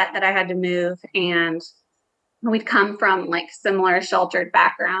upset that I had to move, and we'd come from like similar sheltered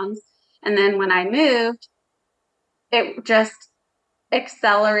backgrounds. And then when I moved, it just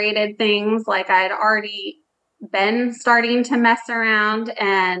accelerated things. Like I had already been starting to mess around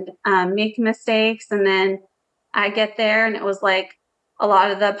and make mistakes. And then I get there and it was like a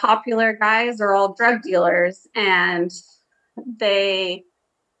lot of the popular guys are all drug dealers, and they,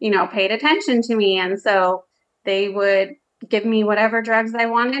 paid attention to me. And so they would give me whatever drugs I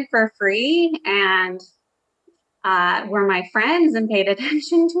wanted for free, and were my friends and paid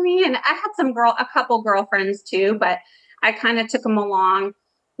attention to me. And I had a couple girlfriends too, but I kind of took them along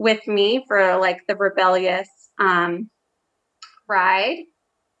with me for like the rebellious ride,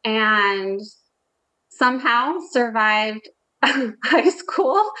 and somehow survived high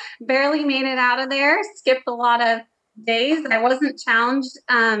school, barely made it out of there, skipped a lot of days. I wasn't challenged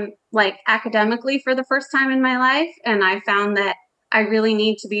like academically for the first time in my life. And I found that I really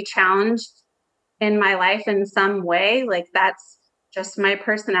need to be challenged in my life in some way. Like that's just my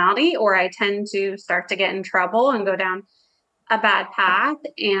personality, or I tend to start to get in trouble and go down a bad path.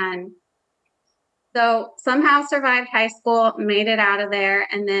 And so somehow survived high school, made it out of there,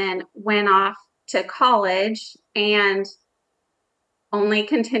 and then went off to college and only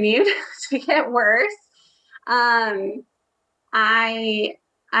continued to get worse. I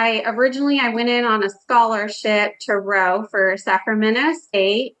originally I went in on a scholarship to row for Sacramento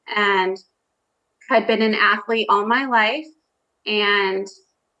State, and had been an athlete all my life, and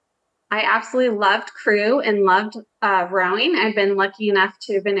I absolutely loved crew and loved rowing. I'd been lucky enough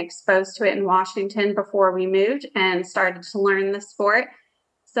to have been exposed to it in Washington before we moved and started to learn the sport.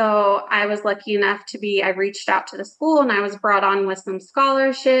 So I was lucky enough I reached out to the school and I was brought on with some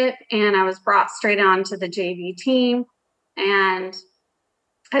scholarship, and I was brought straight on to the JV team. And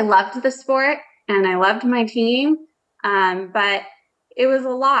I loved the sport and I loved my team. But it was a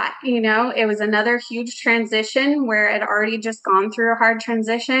lot, it was another huge transition where I'd already just gone through a hard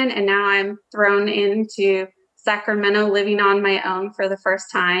transition. And now I'm thrown into Sacramento living on my own for the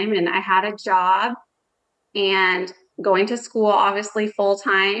first time. And I had a job and going to school, obviously full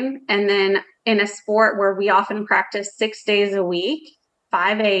time. And then in a sport where we often practice 6 days a week,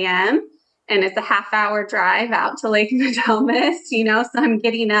 5 a.m. And it's a half-hour drive out to Lake Nodomus, so I'm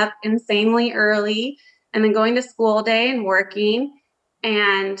getting up insanely early and then going to school all day and working.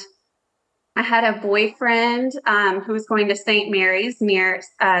 And I had a boyfriend who was going to St. Mary's near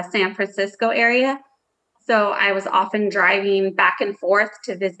San Francisco area. So I was often driving back and forth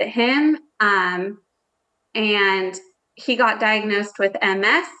to visit him. And he got diagnosed with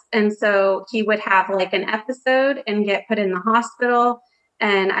MS. And so he would have like an episode and get put in the hospital.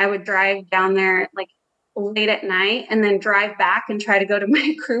 And I would drive down there like late at night and then drive back and try to go to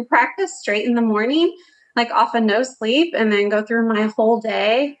my crew practice straight in the morning, like off of no sleep, and then go through my whole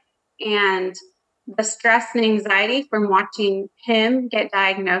day. And the stress and anxiety from watching him get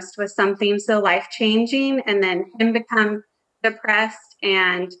diagnosed with something so life changing and then him become depressed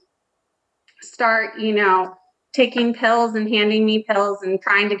and start, taking pills and handing me pills and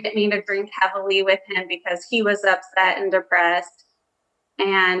trying to get me to drink heavily with him because he was upset and depressed.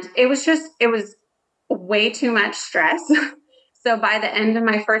 And it was way too much stress. So by the end of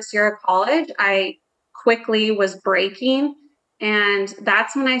my first year of college, I quickly was breaking. And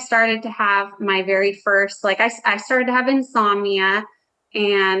that's when I started to have my very first, like I started to have insomnia.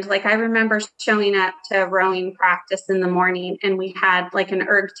 And like I remember showing up to rowing practice in the morning and we had like an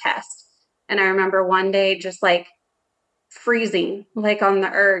erg test. And I remember one day just like freezing like on the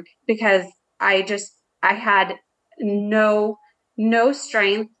erg because I had no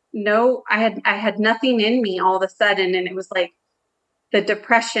strength, I had nothing in me all of a sudden. And it was like the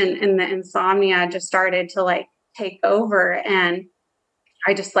depression and the insomnia just started to like take over. And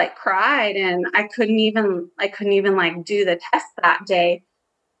I just like cried and I couldn't even like do the test that day.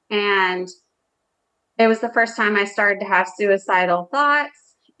 And it was the first time I started to have suicidal thoughts,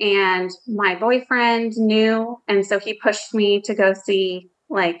 and my boyfriend knew. And so he pushed me to go see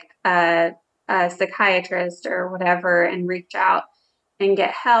like a psychiatrist or whatever and reach out and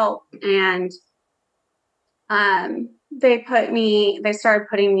get help. And they started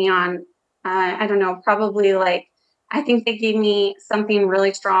putting me on, I don't know, probably like, I think they gave me something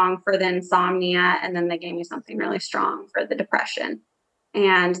really strong for the insomnia. And then they gave me something really strong for the depression.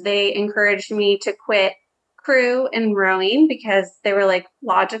 And they encouraged me to quit crew and rowing because they were like,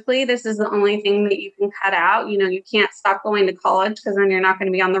 logically, this is the only thing that you can cut out. You can't stop going to college because then you're not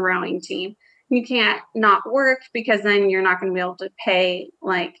going to be on the rowing team. You can't not work because then you're not going to be able to pay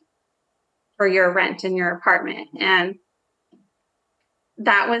like for your rent in your apartment. And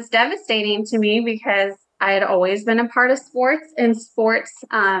that was devastating to me because I had always been a part of sports, and sports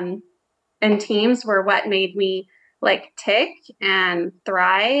and teams were what made me like tick and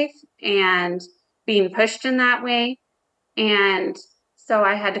thrive and being pushed in that way. And so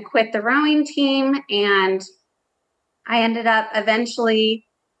I had to quit the rowing team, and I ended up eventually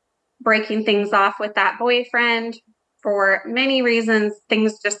breaking things off with that boyfriend for many reasons.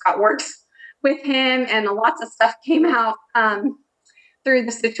 Things just got worse with him, and lots of stuff came out through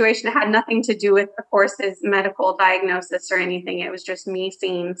the situation. It had nothing to do with, of course, his medical diagnosis or anything. It was just me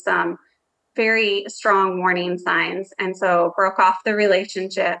seeing some very strong warning signs. And so broke off the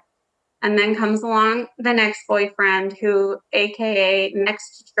relationship. And then comes along the next boyfriend who, AKA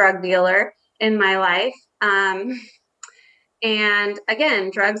next drug dealer in my life. And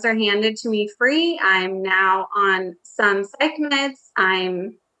again, drugs are handed to me free. I'm now on some psych meds.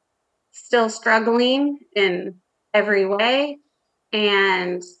 I'm still struggling in every way.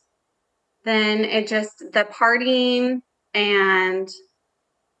 And then the partying and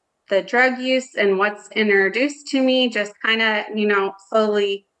the drug use and what's introduced to me just kind of,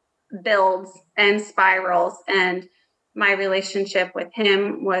 slowly builds and spirals. And my relationship with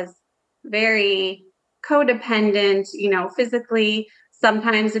him was very codependent, physically,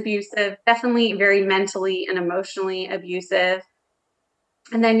 sometimes abusive, definitely very mentally and emotionally abusive.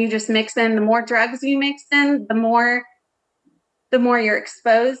 And then you just mix in, the more drugs you mix in, the more you're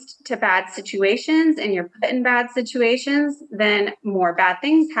exposed to bad situations and you're put in bad situations, then more bad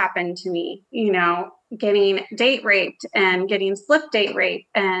things happen to me, getting date raped and getting slip date raped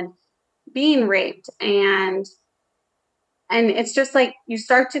and being raped. And it's just like you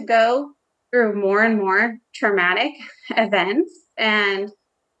start to go through more and more traumatic events, and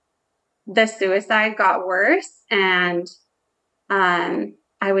the suicide got worse. And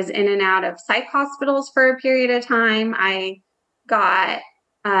I was in and out of psych hospitals for a period of time. I got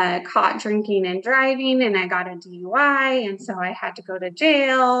caught drinking and driving, and I got a DUI. And so I had to go to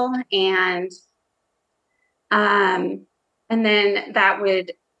jail. And then that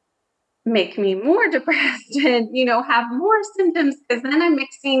would make me more depressed and, have more symptoms. Because then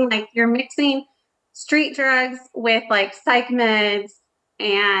you're mixing street drugs with like psych meds,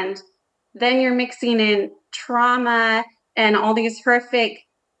 and then you're mixing in trauma and all these horrific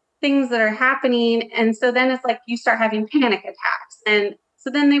things that are happening. And so then it's like you start having panic attacks. And so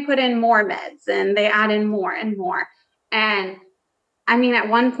then they put in more meds and they add in more and more. And I mean, at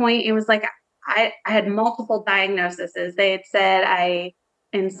one point it was like I had multiple diagnoses. They had said I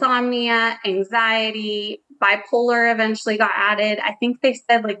insomnia, anxiety, bipolar eventually got added. I think they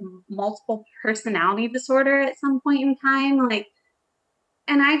said like multiple personality disorder at some point in time. Like,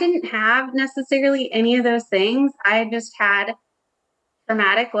 and I didn't have necessarily any of those things. I just had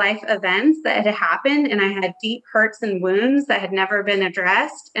traumatic life events that had happened, and I had deep hurts and wounds that had never been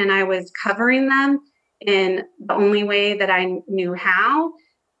addressed, and I was covering them in the only way that I knew how.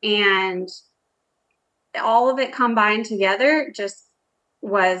 And all of it combined together just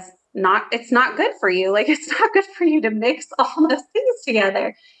was not, it's not good for you. Like, it's not good for you to mix all those things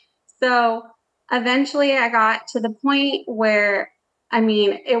together. So eventually I got to the point where, I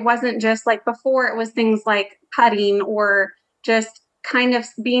mean, it wasn't just like before, it was things like cutting or just kind of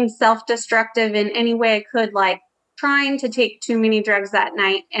being self-destructive in any way I could, like trying to take too many drugs that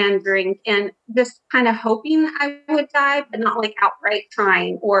night and drink and just kind of hoping I would die, but not like outright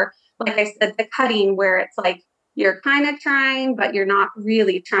trying. Or like I said, the cutting where it's like you're kind of trying, but you're not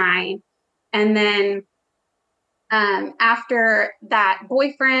really trying. And then after that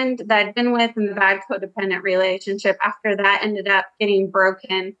boyfriend that I'd been with in the bad codependent relationship, after that ended up getting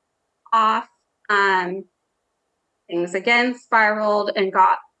broken off, things again spiraled and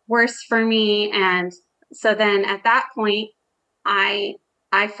got worse for me. And so then at that point, I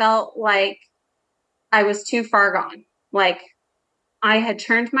felt like I was too far gone. Like I had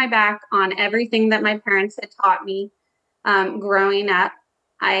turned my back on everything that my parents had taught me growing up.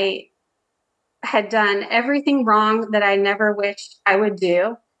 I had done everything wrong that I never wished I would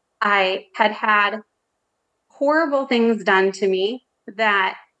do. I had had horrible things done to me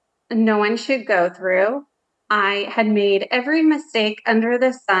that no one should go through. I had made every mistake under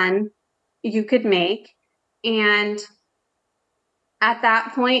the sun you could make. And at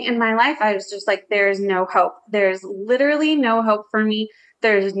that point in my life, I was just like, there's no hope. There's literally no hope for me.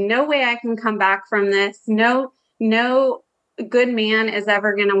 There's no way I can come back from this. No good man is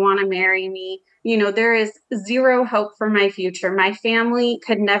ever going to want to marry me. You know, there is zero hope for my future. My family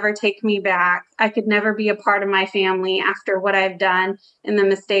could never take me back. I could never be a part of my family after what I've done and the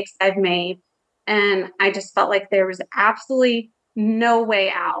mistakes I've made. And I just felt like there was absolutely no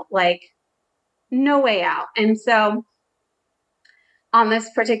way out, like no way out. And so on this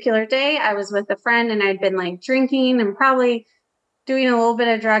particular day, I was with a friend and I'd been like drinking and probably doing a little bit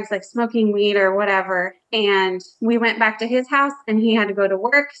of drugs, like smoking weed or whatever. And we went back to his house and he had to go to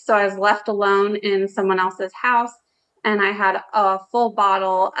work. So I was left alone in someone else's house. And I had a full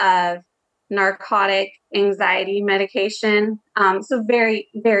bottle of narcotic anxiety medication. So very,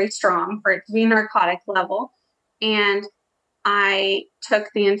 very strong for it to be narcotic level. And I took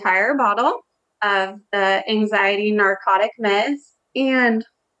the entire bottle of the anxiety narcotic meds and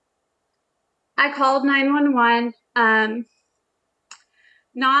I called 911.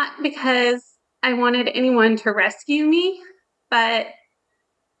 Not because I wanted anyone to rescue me, but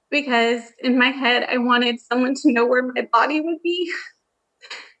because in my head, I wanted someone to know where my body would be.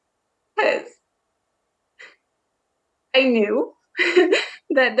 Because I knew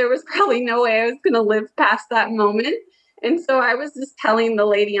that there was probably no way I was going to live past that moment. And so I was just telling the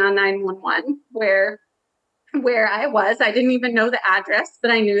lady on 911 where I was. I didn't even know the address, but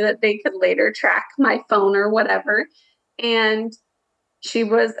I knew that they could later track my phone or whatever. And she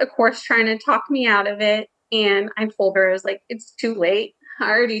was, of course, trying to talk me out of it. And I told her, I was like, it's too late. I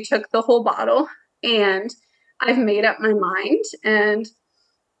already took the whole bottle and I've made up my mind. And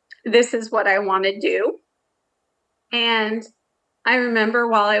this is what I want to do. And I remember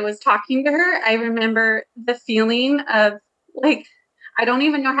while I was talking to her, I remember the feeling of like, I don't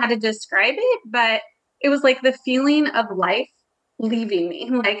even know how to describe it, but it was like the feeling of life leaving me.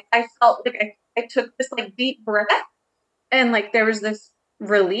 Like I felt like I took this like deep breath and like there was this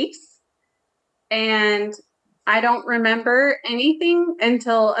release. And I don't remember anything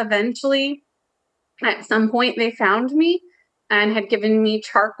until eventually at some point they found me and had given me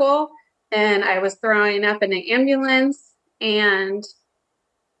charcoal and I was throwing up in an ambulance and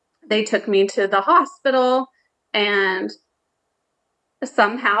they took me to the hospital and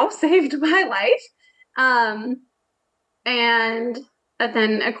somehow saved my life. And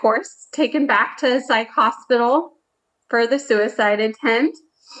then, of course, taken back to a psych hospital for the suicide attempt.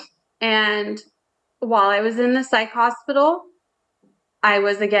 And while I was in the psych hospital, I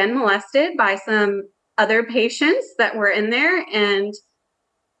was again molested by some other patients that were in there. And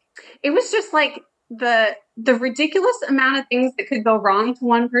it was just like the ridiculous amount of things that could go wrong to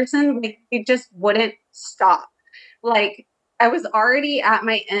one person, like it just wouldn't stop. Like I was already at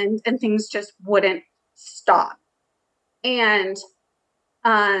my end and things just wouldn't stop. And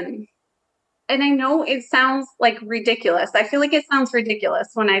I know it sounds like ridiculous. I feel like it sounds ridiculous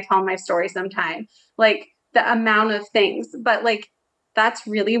when I tell my story sometimes, like the amount of things, but like that's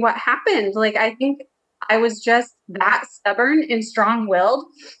really what happened. Like, I think I was just that stubborn and strong-willed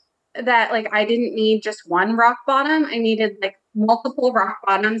that like I didn't need just one rock bottom. I needed like multiple rock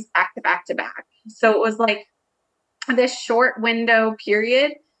bottoms back to back to back. So it was like this short window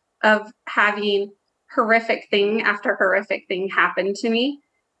period of having horrific thing after horrific thing happen to me.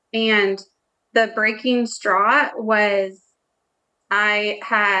 And the breaking straw was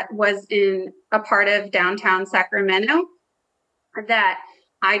was in a part of downtown Sacramento that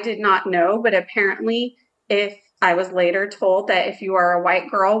I did not know, but apparently if I was later told that if you are a white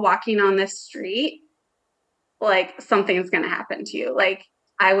girl walking on this street, like something's going to happen to you. Like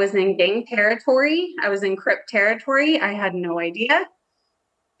I was in gang territory, I was in Crip territory, I had no idea.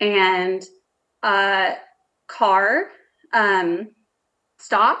 And a car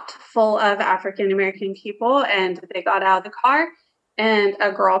stopped full of African American people, and they got out of the car, and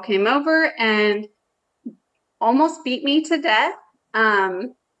a girl came over and almost beat me to death.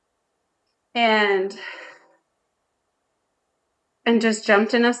 And just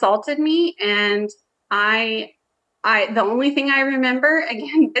jumped and assaulted me. And the only thing I remember,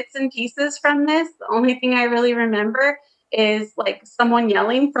 again, bits and pieces from this, the only thing I really remember is like someone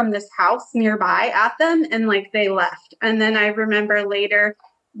yelling from this house nearby at them, and like they left. And then I remember later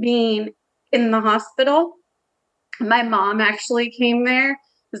being in the hospital. My mom actually came there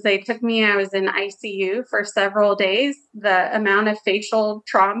because they took me. I was in ICU for several days. The amount of facial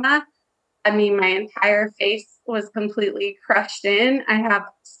trauma, I mean, my entire face was completely crushed in. I have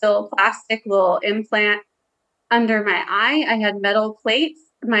still a plastic little implant under my eye. I had metal plates.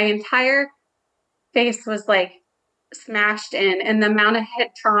 My entire face was like smashed in. And the amount of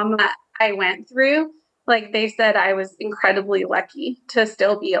head trauma I went through, like they said, I was incredibly lucky to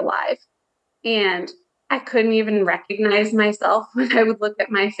still be alive. And I couldn't even recognize myself when I would look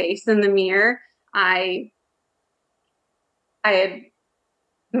at my face in the mirror. My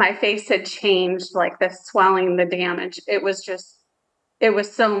face had changed, like the swelling, the damage. It was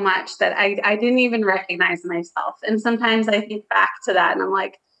so much that I didn't even recognize myself. And sometimes I think back to that and I'm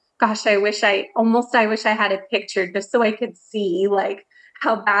like, gosh, I wish I had a picture just so I could see like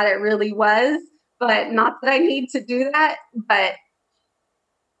how bad it really was. But not that I need to do that, but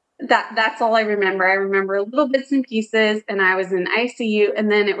that's all I remember. I remember little bits and pieces, and I was in ICU,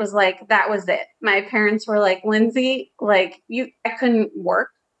 and then it was like, that was it. My parents were like, Lindsay, like I couldn't work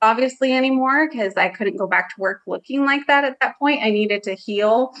obviously anymore because I couldn't go back to work looking like that at that point. I needed to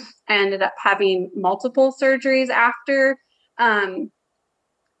heal. I ended up having multiple surgeries after to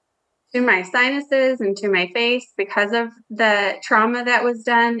my sinuses and to my face because of the trauma that was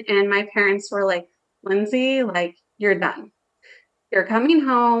done. And my parents were like, Lindsay, like you're done. You're coming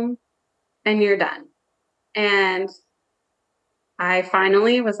home and you're done. And I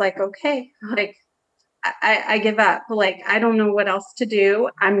finally was like, okay, like I give up. Like, I don't know what else to do.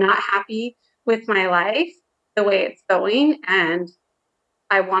 I'm not happy with my life, the way it's going, and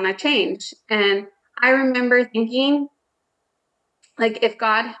I want to change. And I remember thinking, like, if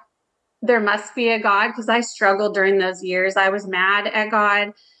God, there must be a God, because I struggled during those years. I was mad at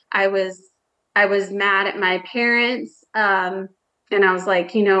God. I was mad at my parents. And I was like,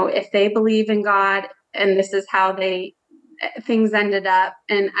 if they believe in God and this is how things ended up.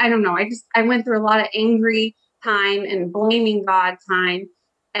 And I don't know, I went through a lot of angry time and blaming God time.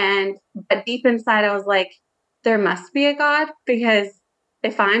 But deep inside, I was like, there must be a God, because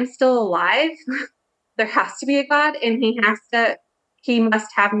if I'm still alive, there has to be a God, and he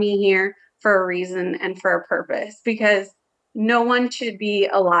must have me here for a reason and for a purpose, because no one should be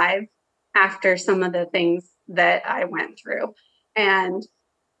alive after some of the things that I went through. And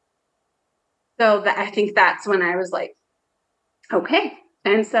so I think that's when I was like, okay.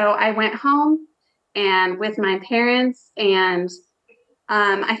 And so I went home and with my parents, and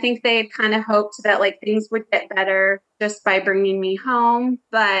I think they had kind of hoped that like things would get better just by bringing me home.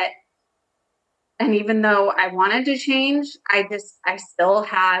 And even though I wanted to change, I still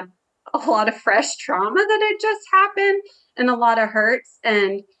had a lot of fresh trauma that had just happened and a lot of hurts,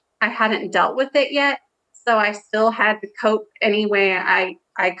 and I hadn't dealt with it yet. So I still had to cope any way I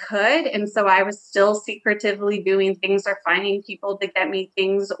could. And so I was still secretively doing things or finding people to get me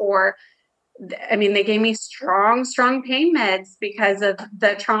things, or, I mean, they gave me strong pain meds because of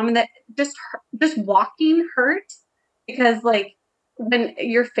the trauma that just walking hurt, because like when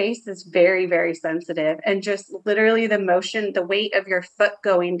your face is very, very sensitive, and just literally the motion, the weight of your foot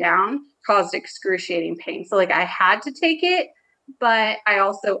going down caused excruciating pain. So like I had to take it, but I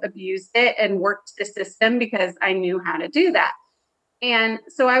also abused it and worked the system because I knew how to do that. And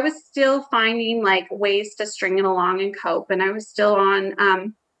so I was still finding like ways to string it along and cope. And I was still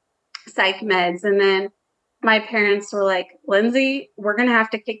on psych meds. And then my parents were like, Lindsay, we're going to have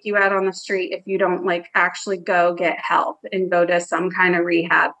to kick you out on the street if you don't like actually go get help and go to some kind of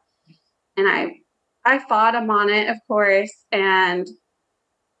rehab. And I fought them on it, of course. And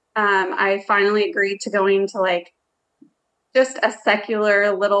I finally agreed to going to like just a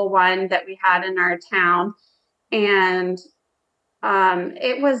secular little one that we had in our town. And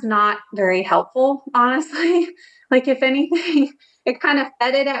it was not very helpful, honestly. Like, if anything, it kind of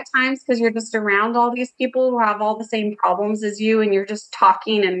fed it at times because you're just around all these people who have all the same problems as you, and you're just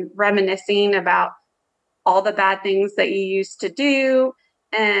talking and reminiscing about all the bad things that you used to do.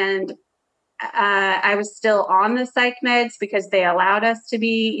 And I was still on the psych meds because they allowed us to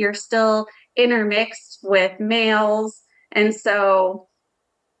be. You're still intermixed with males. And so,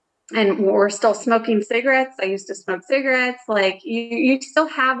 and we're still smoking cigarettes. I used to smoke cigarettes. Like you still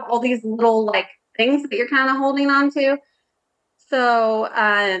have all these little like things that you're kind of holding on to. So,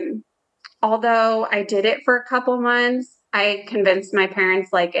 although I did it for a couple months, I convinced my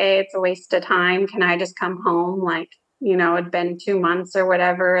parents like, hey, it's a waste of time. Can I just come home? Like, it'd been 2 months or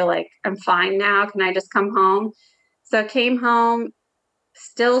whatever. Like, I'm fine now. Can I just come home? So I came home,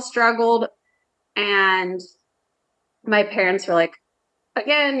 still struggled. And my parents were like,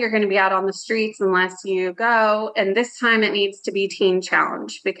 again, you're going to be out on the streets unless you go. And this time it needs to be Teen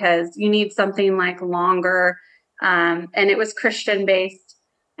Challenge because you need something like longer. And it was Christian based.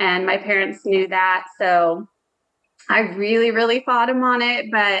 And my parents knew that. So I really, really fought him on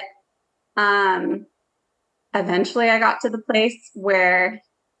it. But eventually I got to the place where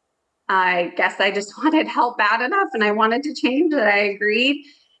I guess I just wanted help bad enough and I wanted to change that I agreed.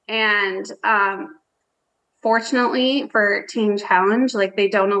 And fortunately for Teen Challenge, like they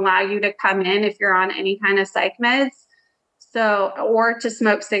don't allow you to come in if you're on any kind of psych meds. So, or to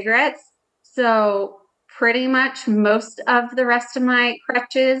smoke cigarettes. So pretty much most of the rest of my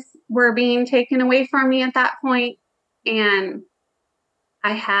crutches were being taken away from me at that point. And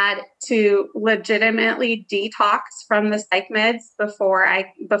I had to legitimately detox from the psych meds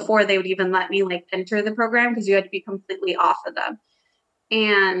before they would even let me like enter the program because you had to be completely off of them.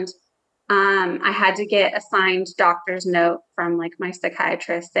 And I had to get a signed doctor's note from like my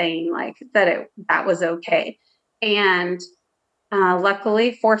psychiatrist saying like that was okay. And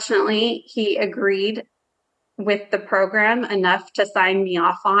luckily, fortunately, he agreed with the program enough to sign me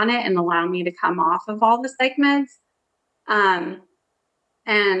off on it and allow me to come off of all the psych meds.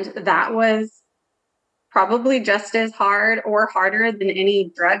 And that was probably just as hard or harder than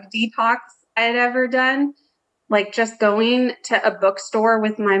any drug detox I had ever done. Like just going to a bookstore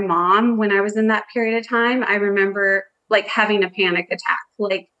with my mom when I was in that period of time, I remember like having a panic attack.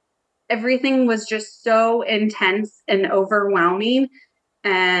 Like everything was just so intense and overwhelming.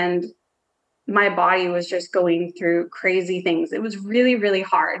 And my body was just going through crazy things. It was really, really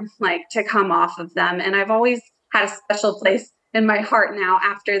hard, like to come off of them. And I've always had a special place in my heart now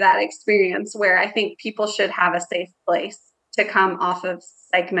after that experience where I think people should have a safe place to come off of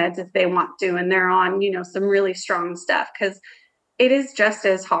psych meds if they want to, and they're on, some really strong stuff, because it is just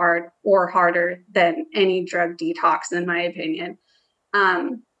as hard or harder than any drug detox, in my opinion.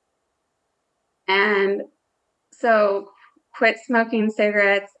 And so quit smoking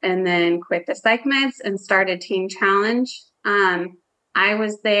cigarettes and then quit the psych meds and started Teen Challenge. I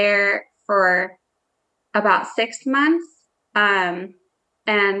was there for about 6 months. And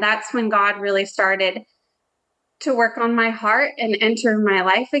that's when God really started to work on my heart and enter my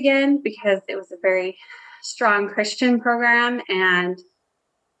life again, because it was a very strong Christian program. And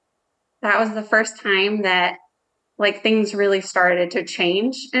that was the first time that like things really started to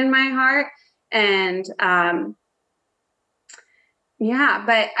change in my heart. And, but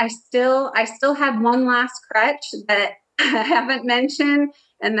I still had one last crutch that I haven't mentioned,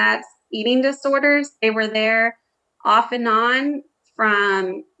 and that's eating disorders. They were there off and on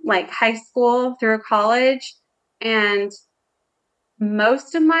from like high school through college. And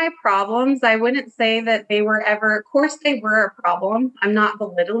most of my problems, I wouldn't say that they were ever, of course they were a problem. I'm not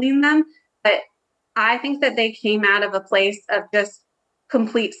belittling them, but I think that they came out of a place of just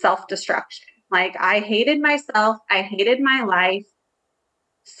complete self-destruction. Like I hated myself. I hated my life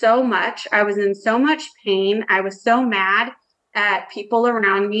so much. I was in so much pain. I was so mad at people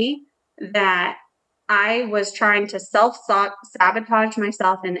around me that I was trying to self-sabotage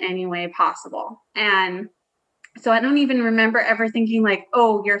myself in any way possible. And so I don't even remember ever thinking like,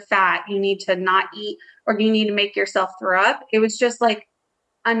 oh, you're fat, you need to not eat, or you need to make yourself throw up. It was just like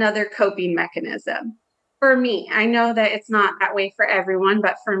another coping mechanism for me. I know that it's not that way for everyone,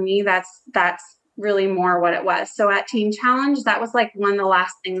 but for me, that's really more what it was. So at Teen Challenge, that was like one of the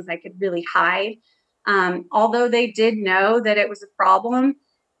last things I could really hide. Although they did know that it was a problem,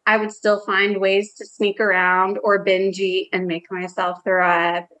 I would still find ways to sneak around or binge eat and make myself throw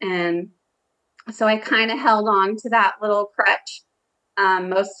up. And so I kind of held on to that little crutch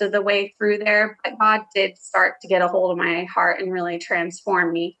most of the way through there. But God did start to get a hold of my heart and really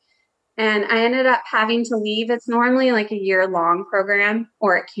transform me. And I ended up having to leave. It's normally like a year-long program,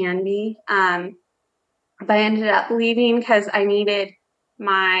 or it can be. But I ended up leaving because I needed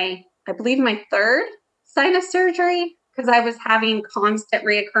I believe my third sinus surgery, because I was having constant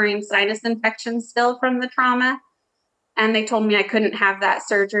reoccurring sinus infections still from the trauma. And they told me I couldn't have that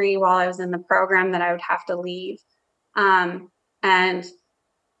surgery while I was in the program, that I would have to leave. And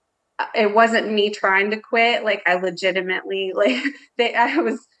it wasn't me trying to quit. Like, I legitimately, I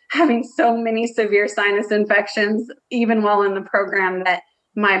was having so many severe sinus infections, even while in the program, that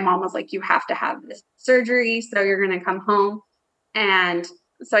my mom was like, you have to have this surgery, so you're going to come home. And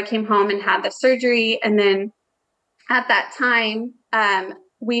so I came home and had the surgery. And then at that time,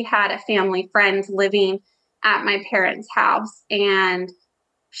 we had a family friend living at my parents' house, and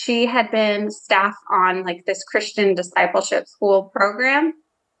she had been staff on like this Christian discipleship school program.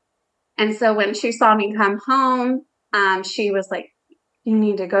 And so when she saw me come home, she was like, you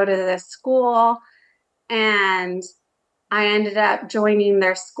need to go to this school. And I ended up joining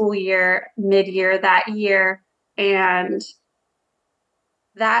their school year mid-year that year. And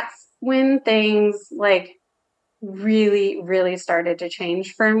that's when things like really, really started to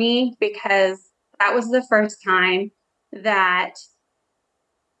change for me, because that was the first time that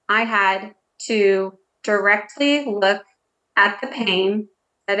I had to directly look at the pain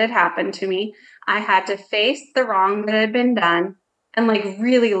that had happened to me. I had to face the wrong that had been done and like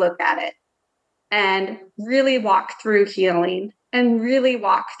really look at it and really walk through healing and really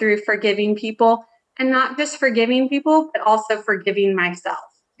walk through forgiving people, and not just forgiving people, but also forgiving myself,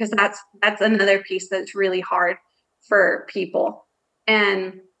 because that's another piece that's really hard for people.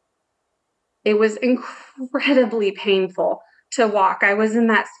 And it was incredibly painful to walk. I was in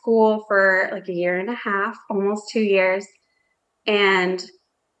that school for like a year and a half, almost 2 years. And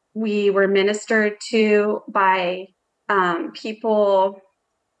we were ministered to by people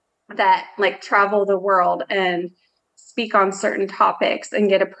that like travel the world and speak on certain topics and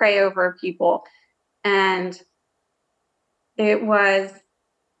get to pray over people. And it was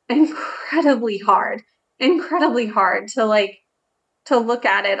incredibly hard to look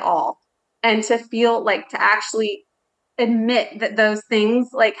at it all and to feel like, to actually admit that those things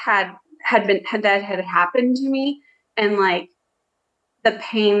like had happened to me, and like the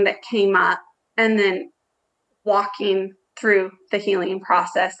pain that came up, and then walking through the healing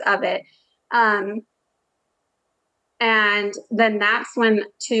process of it. And then that's when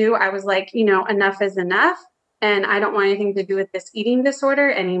too, I was like, enough is enough. And I don't want anything to do with this eating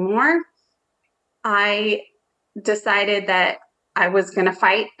disorder anymore. I decided that I was going to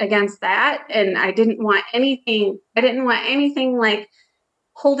fight against that. And I didn't want anything like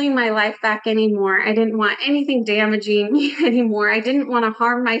holding my life back anymore. I didn't want anything damaging me anymore. I didn't want to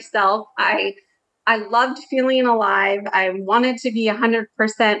harm myself. I loved feeling alive. I wanted to be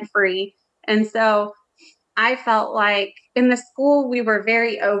 100% free. And so I felt like in the school, we were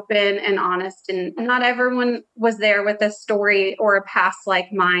very open and honest, and not everyone was there with a story or a past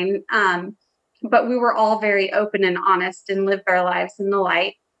like mine. But we were all very open and honest and lived our lives in the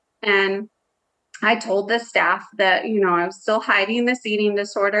light. And I told the staff that, I was still hiding this eating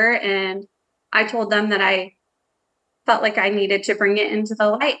disorder. And I told them that I felt like I needed to bring it into the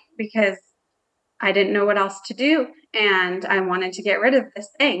light because I didn't know what else to do. And I wanted to get rid of this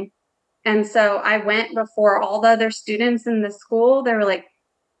thing. And so I went before all the other students in the school. There were like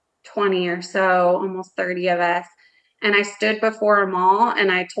 20 or so, almost 30 of us. And I stood before them all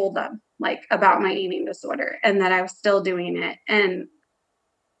and I told them like about my eating disorder and that I was still doing it. And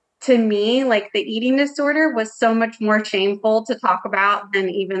to me, like, the eating disorder was so much more shameful to talk about than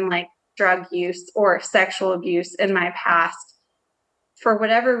even like drug use or sexual abuse in my past. For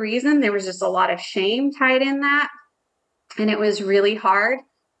whatever reason, there was just a lot of shame tied in that. And it was really hard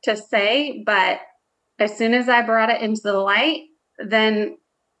to say, but as soon as I brought it into the light, then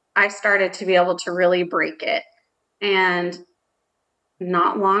I started to be able to really break it. And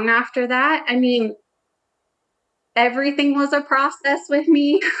not long after that, I mean, everything was a process with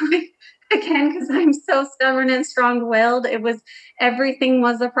me. Again, because I'm so stubborn and strong-willed, everything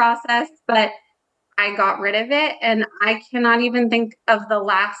was a process, but I got rid of it. And I cannot even think of the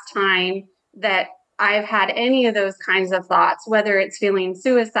last time that I've had any of those kinds of thoughts, whether it's feeling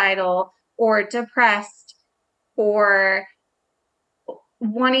suicidal or depressed or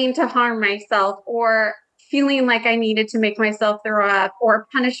wanting to harm myself or feeling like I needed to make myself throw up or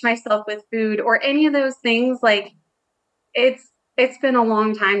punish myself with food or any of those things. Like, it's it's been a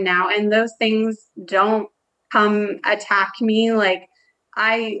long time now, and those things don't come attack me. Like,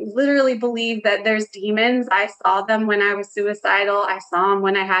 I literally believe that there's demons. I saw them when I was suicidal. I saw them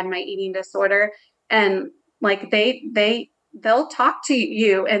when I had my eating disorder. And like they'll talk to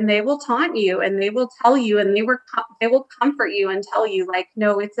you and they will taunt you and they will tell you and they will comfort you and tell you like,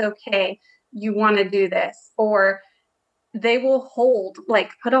 no, it's okay. You want to do this. Or they will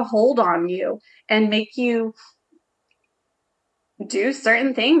put a hold on you and make you do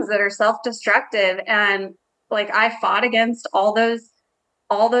certain things that are self-destructive. And like I fought against all those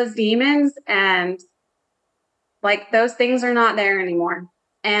demons, and like those things are not there anymore.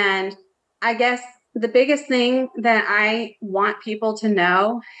 And I guess the biggest thing that I want people to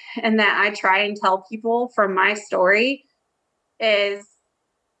know and that I try and tell people from my story is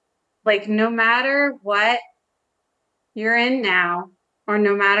like, no matter what you're in now, or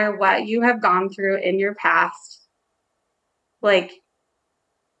no matter what you have gone through in your past, like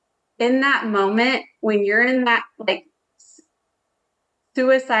in that moment, when you're in that like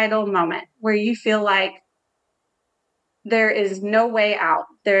suicidal moment where you feel like there is no way out,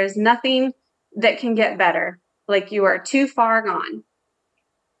 there is nothing that can get better, like you are too far gone,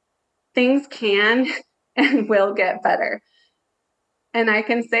 things can and will get better. And I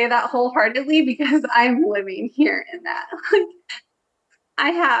can say that wholeheartedly because I'm living here in that. I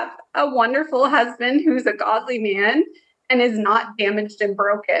have a wonderful husband who's a godly man and is not damaged and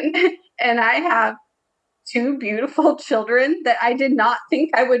broken. And I have two beautiful children that I did not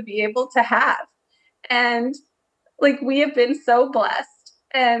think I would be able to have. And like, we have been so blessed,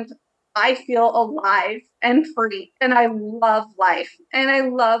 and I feel alive and free, and I love life, and I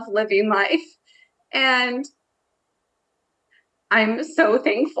love living life. And I'm so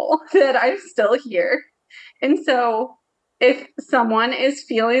thankful that I'm still here. And so if someone is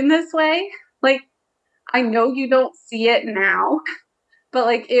feeling this way, like, I know you don't see it now, but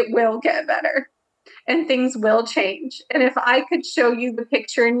like it will get better and things will change. And if I could show you the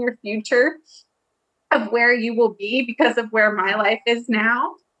picture in your future of where you will be because of where my life is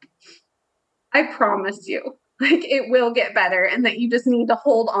now, I promise you, like it will get better, and that you just need to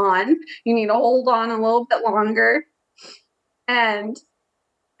hold on. You need to hold on a little bit longer and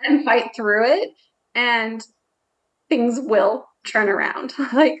fight through it, and things will turn around.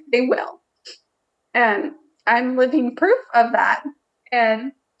 Like they will. And I'm living proof of that.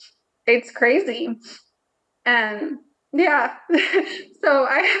 And it's crazy. And yeah, so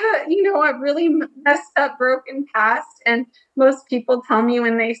I have, a really messed up, broken past. And most people tell me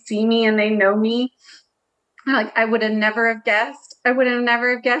when they see me and they know me, like, I would have never have guessed. I would have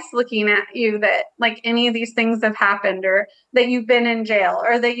never have guessed looking at you that like any of these things have happened, or that you've been in jail,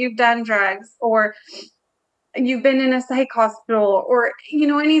 or that you've done drugs, or you've been in a psych hospital, or,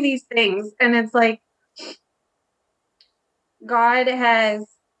 any of these things. And it's like, God has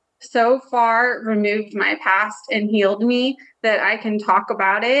so far removed my past and healed me that I can talk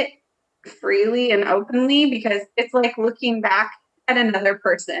about it freely and openly, because it's like looking back at another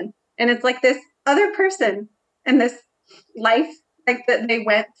person. And it's like this other person and this life like that they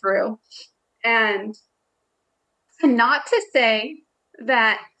went through. And not to say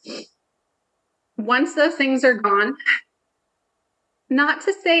that once those things are gone, not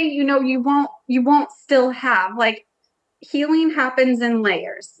to say, you won't still have like, healing happens in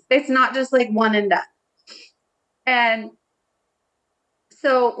layers. It's not just like one and done. And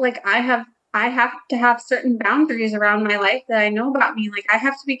so like I have to have certain boundaries around my life that I know about me. Like I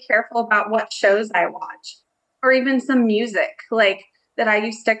have to be careful about what shows I watch, or even some music like that I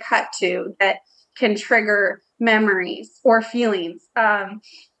used to cut to that can trigger memories or feelings.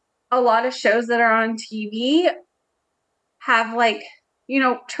 A lot of shows that are on TV have like,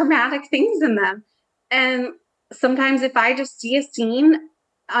 traumatic things in them. And sometimes if I just see a scene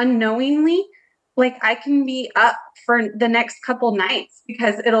unknowingly, like I can be up for the next couple nights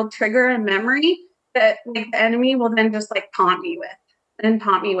because it'll trigger a memory that like the enemy will then just like taunt me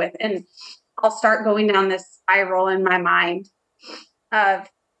with. And I'll start going down this spiral in my mind of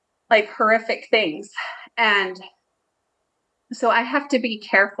like horrific things. And so I have to be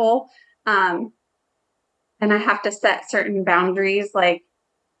careful. And I have to set certain boundaries. Like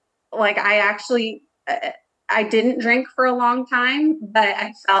I actually, I didn't drink for a long time, but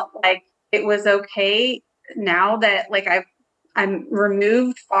I felt like it was okay now that like I'm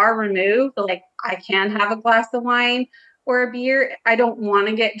far removed. Like I can have a glass of wine or a beer. I don't want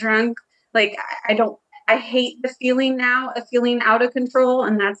to get drunk. Like I hate the feeling now of feeling out of control.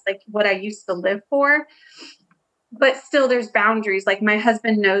 And that's like what I used to live for. But still there's boundaries. Like my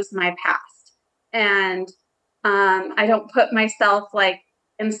husband knows my past, and I don't put myself like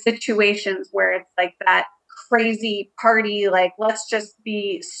in situations where it's like that crazy party, like, let's just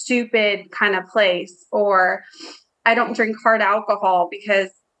be stupid kind of place. Or I don't drink hard alcohol because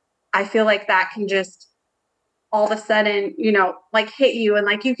I feel like that can just all of a sudden, like hit you, and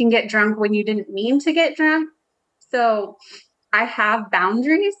like you can get drunk when you didn't mean to get drunk. So I have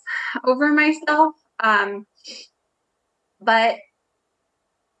boundaries over myself. But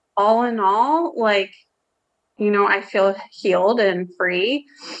all in all, like, I feel healed and free.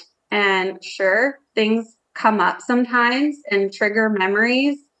 And sure, things come up sometimes and trigger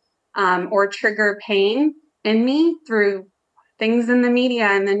memories, or trigger pain in me through things in the media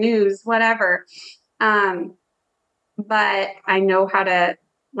and the news, whatever. But I know how to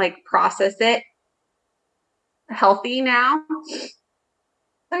like process it healthy now.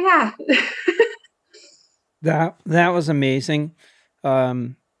 So yeah. That was amazing.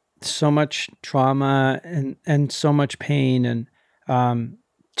 So much trauma and so much pain, and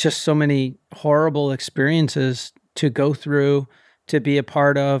just so many horrible experiences to go through, to be a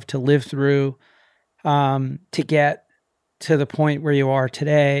part of, to live through, to get to the point where you are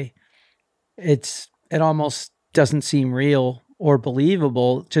today. It almost doesn't seem real or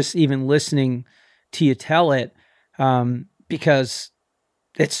believable, just even listening to you tell it, because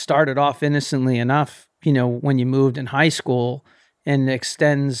it started off innocently enough, when you moved in high school, and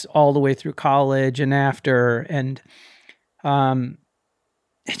extends all the way through college and after. And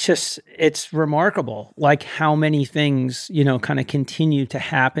it's remarkable, like how many things, kind of continue to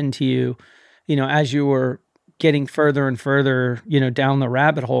happen to you, as you were getting further and further, down the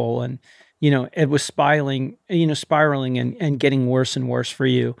rabbit hole. And, it was spiraling and getting worse and worse for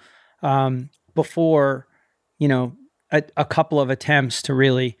you, before, a couple of attempts to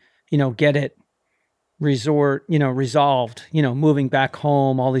really, get it resolved, moving back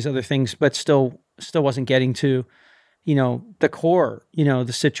home, all these other things, but still wasn't getting to, the core,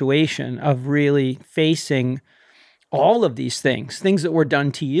 the situation of really facing all of these things that were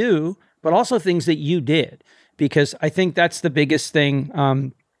done to you, but also things that you did. Because I think that's the biggest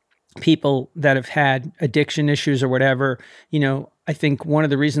thing, people that have had addiction issues or whatever, I think one of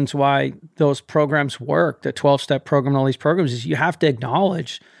the reasons why those programs work, the 12-step program and all these programs, is you have to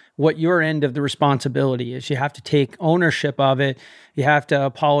acknowledge what your end of the responsibility is. You have to take ownership of it. You have to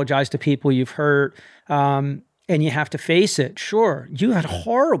apologize to people you've hurt, and you have to face it. Sure, you had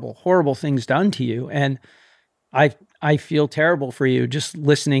horrible, horrible things done to you, and I feel terrible for you just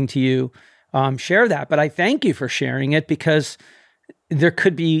listening to you share that. But I thank you for sharing it, because there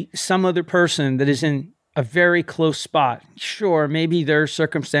could be some other person that is in a very close spot. Sure, maybe their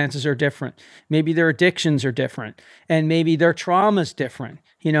circumstances are different. Maybe their addictions are different. And maybe their trauma is different.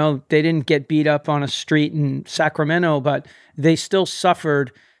 They didn't get beat up on a street in Sacramento, but they still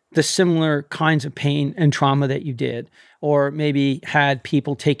suffered the similar kinds of pain and trauma that you did, or maybe had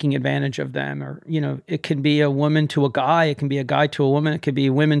people taking advantage of them. Or, it can be a woman to a guy. It can be a guy to a woman. It could be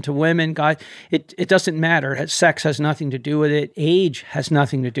women to women, guy. It doesn't matter. Sex has nothing to do with it. Age has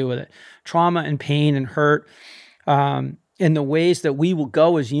nothing to do with it. Trauma and pain and hurt, and the ways that we will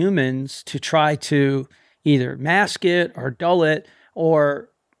go as humans to try to either mask it or dull it, or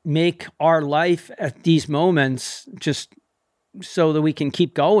make our life at these moments just so that we can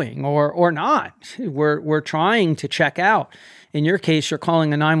keep going, or not. We're trying to check out. In your case, you're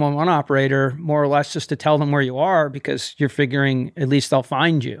calling a 911 operator more or less just to tell them where you are, because you're figuring at least they'll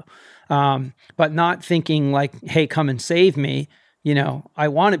find you, but not thinking like, hey, come and save me. I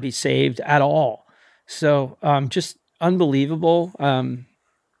want to be saved at all. So just unbelievable,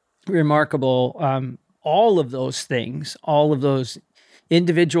 remarkable, all of those things, all of those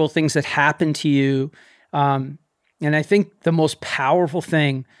individual things that happen to you. And I think the most powerful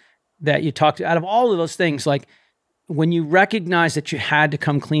thing that you talked out of all of those things, like when you recognize that you had to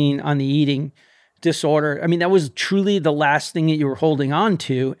come clean on the eating disorder, I mean, that was truly the last thing that you were holding on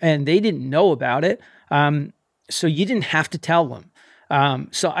to, and they didn't know about it. So you didn't have to tell them.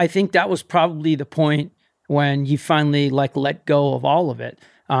 So I think that was probably the point when you finally like let go of all of it,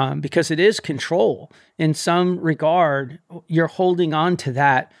 because it is control. In some regard, you're holding on to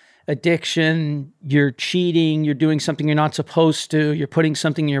that addiction, you're cheating, you're doing something you're not supposed to, you're putting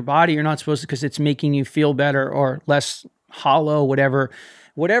something in your body you're not supposed to because it's making you feel better or less hollow, whatever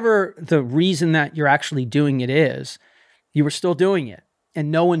the reason that you're actually doing it is, you were still doing it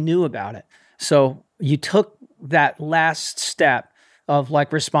and no one knew about it. So you took that last step of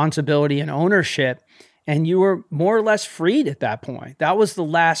like responsibility and ownership, and you were more or less freed at that point. That was the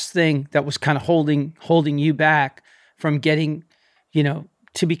last thing that was kind of holding you back from getting,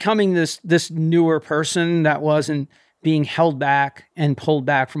 to becoming this newer person that wasn't being held back and pulled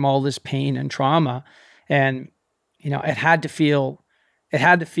back from all this pain and trauma. And, it had to feel it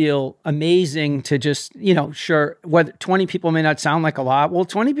had to feel amazing to just, sure, whether 20 people may not sound like a lot. Well,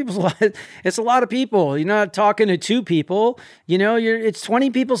 20 people's a lot. It's a lot of people. You're not talking to two people, it's 20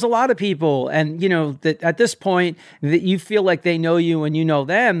 people's a lot of people. And, that at this point that you feel like they know you and you know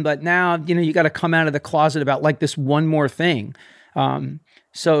them, but now, you got to come out of the closet about like this one more thing.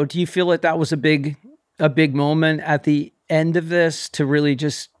 So do you feel like that was a big moment at the end of this to really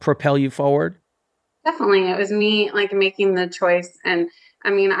just propel you forward? Definitely. It was me like making the choice. And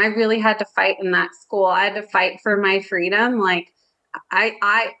I mean, I really had to fight in that school. I had to fight for my freedom. Like I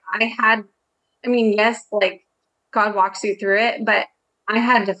had, I mean, yes, like God walks you through it, but I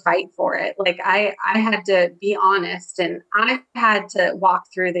had to fight for it. Like I had to be honest, and I had to walk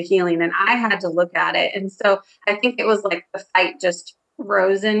through the healing, and I had to look at it. And so I think it was like the fight just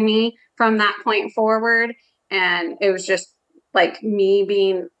rose in me from that point forward. And it was just like me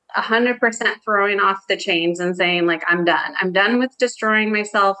being 100% throwing off the chains and saying like, I'm done. I'm done with destroying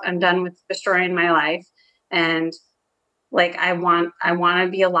myself. I'm done with destroying my life. And like, I want to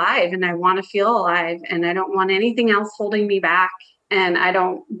be alive, and I want to feel alive, and I don't want anything else holding me back. And I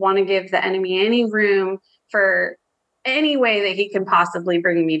don't want to give the enemy any room for any way that he can possibly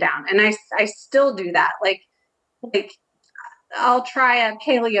bring me down. And I still do that. Like I'll try a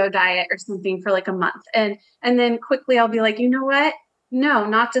paleo diet or something for like a month. And then quickly I'll be like, you know what? No,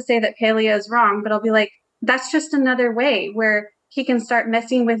 not to say that paleo is wrong, but I'll be like, that's just another way where he can start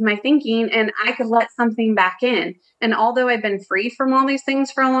messing with my thinking, and I could let something back in. And although I've been free from all these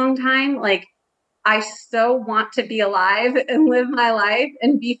things for a long time, like I so want to be alive and live my life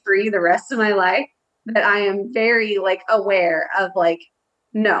and be free the rest of my life that I am very like aware of like,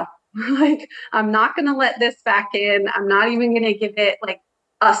 no, like I'm not going to let this back in. I'm not even going to give it like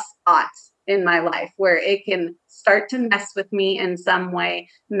a spot in my life where it can start to mess with me in some way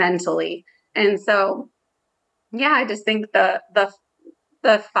mentally. And so, yeah, I just think the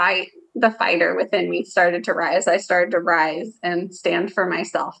fighter within me started to rise. I started to rise and stand for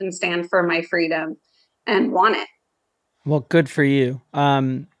myself and stand for my freedom and want it. Well, good for you.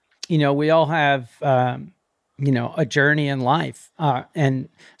 We all have, a journey in life. And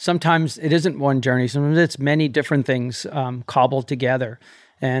sometimes it isn't one journey. Sometimes it's many different things cobbled together.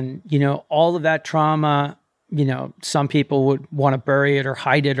 And, all of that trauma, some people would want to bury it or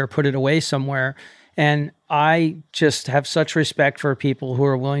hide it or put it away somewhere. And I just have such respect for people who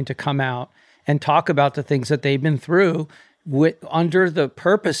are willing to come out and talk about the things that they've been through under the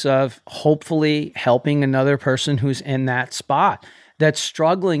purpose of hopefully helping another person who's in that spot, that's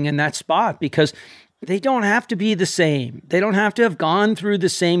struggling in that spot, because they don't have to be the same. They don't have to have gone through the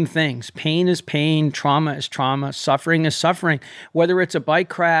same things. Pain is pain, trauma is trauma, suffering is suffering. Whether it's a bike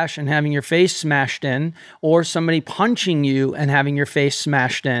crash and having your face smashed in, or somebody punching you and having your face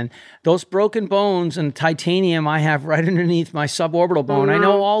smashed in, those broken bones and titanium I have right underneath my suborbital bone, I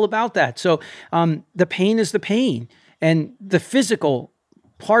know all about that. So the pain is the pain and the physical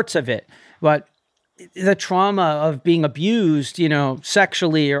parts of it. But the trauma of being abused,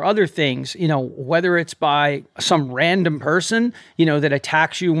 sexually or other things, whether it's by some random person, that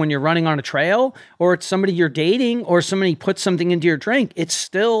attacks you when you're running on a trail, or it's somebody you're dating, or somebody puts something into your drink, it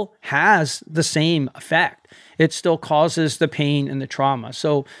still has the same effect. It still causes the pain and the trauma.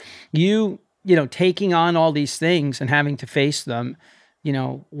 So taking on all these things and having to face them,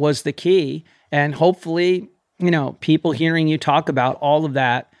 was the key. And hopefully, people hearing you talk about all of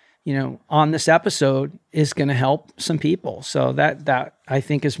that, on this episode is going to help some people. So that I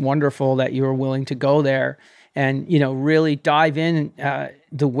think is wonderful that you were willing to go there and, really dive in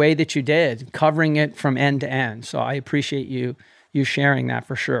the way that you did, covering it from end to end. So I appreciate you sharing that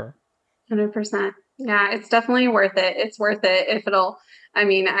for sure. 100%. Yeah, it's definitely worth it. It's worth it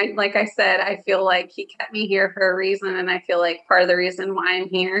like I said, I feel like he kept me here for a reason. And I feel like part of the reason why I'm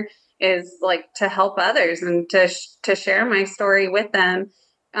here is like to help others and to share my story with them.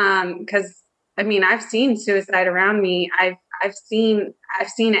 Because I've seen suicide around me. I've seen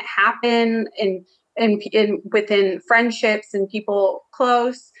it happen in within friendships and people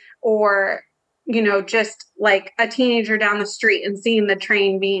close, or just like a teenager down the street and seeing the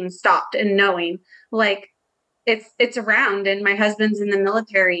train being stopped and knowing like it's around. And my husband's in the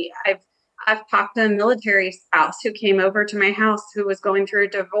military. I've talked to a military spouse who came over to my house who was going through a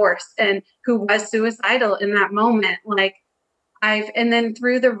divorce and who was suicidal in that moment. Like and then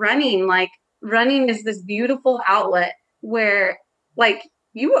through the running, like running is this beautiful outlet where like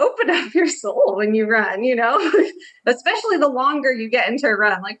you open up your soul when you run, especially the longer you get into a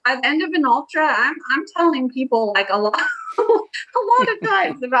run. Like by the end of an ultra, I'm telling people like a lot of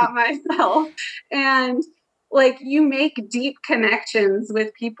times about myself. And like you make deep connections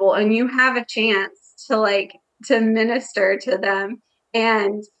with people and you have a chance to minister to them.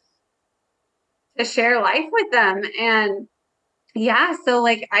 and to share life with them. And yeah, so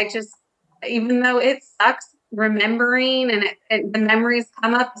like I just, even though it sucks remembering and the memories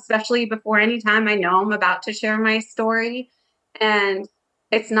come up, especially before any time I know I'm about to share my story. And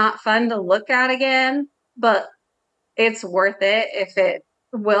it's not fun to look at again, but it's worth it if it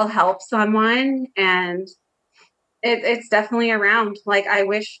will help someone. And it's definitely around. Like I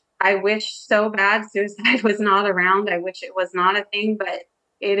wish so bad suicide was not around. I wish it was not a thing, but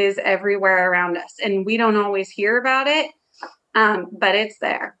it is everywhere around us. And we don't always hear about it, but it's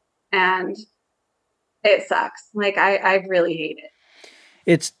there. And it sucks. Like I really hate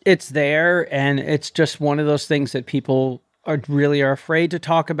it. It's there, and it's just one of those things that people are afraid to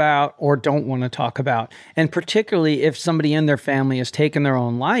talk about or don't want to talk about. And particularly if somebody in their family has taken their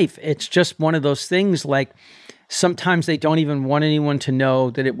own life, it's just one of those things like sometimes they don't even want anyone to know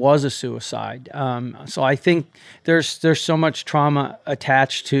that it was a suicide. So I think there's so much trauma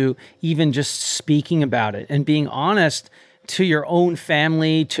attached to even just speaking about it and being honest to your own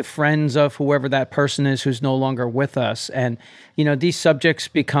family, to friends of whoever that person is who's no longer with us. And, you know, these subjects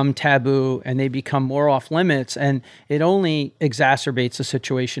become taboo and they become more off limits, and it only exacerbates the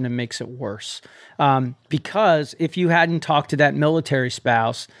situation and makes it worse. Because if you hadn't talked to that military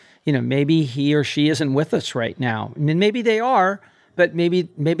spouse, you know, maybe he or she isn't with us right now. I mean, maybe they are, but maybe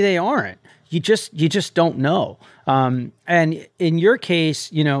they aren't. You just don't know. And in your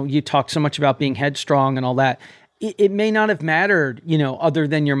case, you know, you talked so much about being headstrong and all that. It may not have mattered, you know, other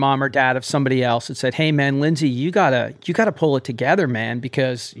than your mom or dad, if somebody else had said, "Hey, man, Lindsay, you gotta pull it together, man,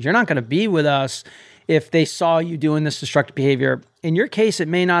 because you're not gonna be with us." If they saw you doing this destructive behavior. In your case, it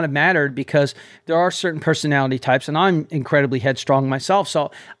may not have mattered because there are certain personality types, and I'm incredibly headstrong myself.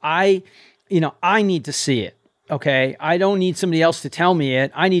 So I need to see it. Okay. I don't need somebody else to tell me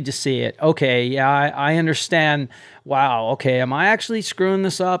it. I need to see it. Okay. Yeah, I understand. Wow. Okay. Am I actually screwing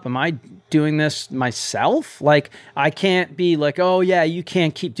this up? Am I doing this myself? Like, I can't be like, oh yeah, you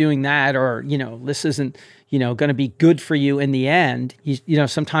can't keep doing that. Or, you know, this isn't, you know, going to be good for you in the end. You know,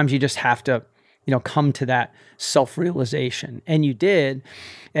 sometimes you just have to, you know, come to that self-realization. And you did.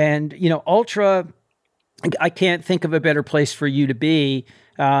 And, you know, Ultra, I can't think of a better place for you to be,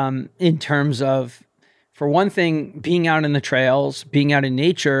 in terms of, for one thing, being out in the trails, being out in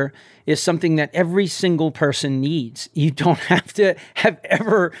nature is something that every single person needs. You don't have to have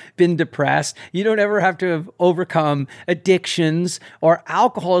ever been depressed. You don't ever have to have overcome addictions or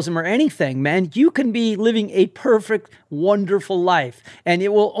alcoholism or anything, man. You can be living a perfect, wonderful life, and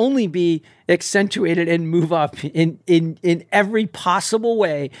it will only be accentuated and move up in every possible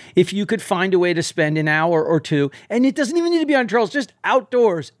way if you could find a way to spend an hour or two. And it doesn't even need to be on trails, just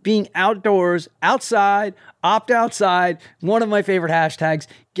outdoors, being outdoors, outside, opt outside. One of my favorite hashtags: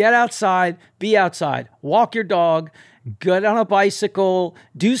 get outside, be outside, walk your dog, get on a bicycle,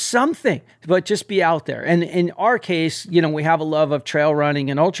 do something, but just be out there. And in our case, you know, we have a love of trail running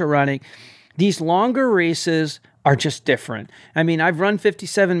and ultra running. These longer races are just different. I mean, I've run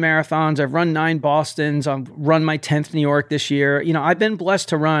 57 marathons. I've run 9 Bostons. I've run my 10th New York this year. You know, I've been blessed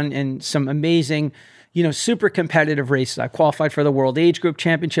to run in some amazing, you know, super competitive races. I qualified for the World Age Group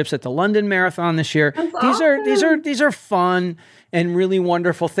Championships at the London Marathon this year. These are fun and really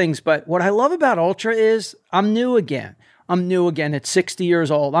wonderful things. But what I love about Ultra is I'm new again. I'm new again at 60 years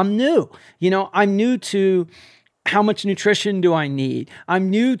old. I'm new. You know, I'm new to how much nutrition do I need? I'm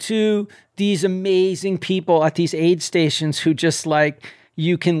new to these amazing people at these aid stations who just like,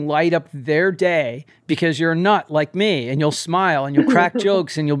 you can light up their day because you're a nut like me, and you'll smile and you'll crack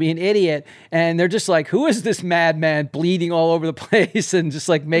jokes and you'll be an idiot. And they're just like, who is this madman bleeding all over the place and just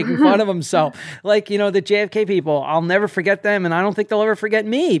like making fun of himself? Like, you know, the JFK people, I'll never forget them. And I don't think they'll ever forget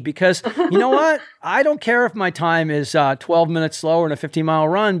me because you know what? I don't care if my time is 12 minutes slower in a 15-mile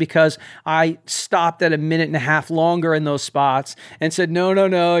run because I stopped at a minute and a half longer in those spots and said, no,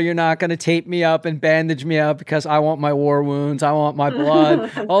 you're not going to tape me up and bandage me up because I want my war wounds. I want my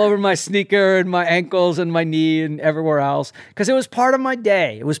blood all over my sneaker and my ankles and my knee and everywhere else, because it was part of my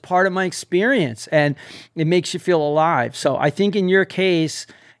day. It was part of my experience, and it makes you feel alive. So I think in your case,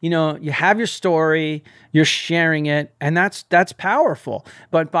 you know, you have your story, you're sharing it, and that's powerful.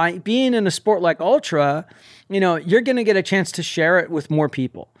 But by being in a sport like Ultra, you know, you're going to get a chance to share it with more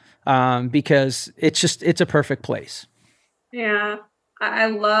people, because it's a perfect place. Yeah, I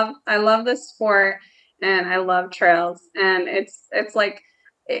love this sport, and I love trails, and it's like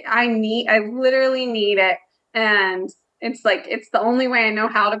I literally need it, and it's like it's the only way I know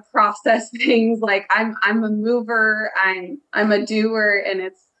how to process things. Like I'm a mover, I'm a doer, and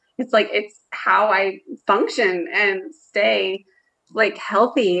it's like it's how I function and stay like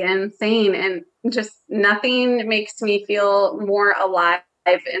healthy and sane, and just nothing makes me feel more alive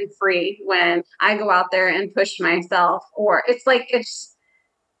and free when I go out there and push myself. Or it's like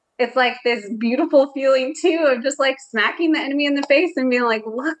this beautiful feeling too of just like smacking the enemy in the face and being like,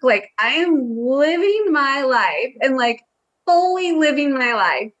 look, like I am living my life and like fully living my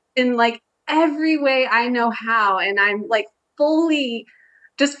life in like every way I know how. And I'm like fully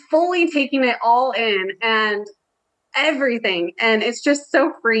taking it all in and everything. And it's just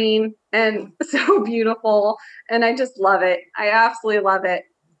so freeing and so beautiful. And I just love it. I absolutely love it.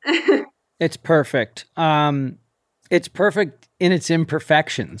 It's perfect. It's perfect in its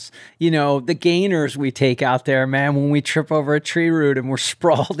imperfections. You know, the gainers we take out there, man, when we trip over a tree root and we're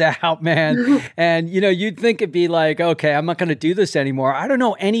sprawled out, man. And, you know, you'd think it'd be like, okay, I'm not going to do this anymore. I don't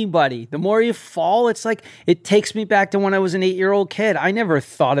know anybody. The more you fall, it's like, it takes me back to when I was an 8-year-old kid. I never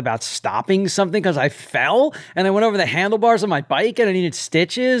thought about stopping something because I fell and I went over the handlebars of my bike and I needed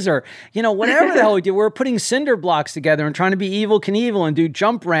stitches or, you know, whatever the hell we do. We're putting cinder blocks together and trying to be Evel Knievel and do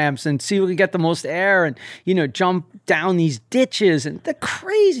jump ramps and see who can get the most air and, you know, jump down these ditches and the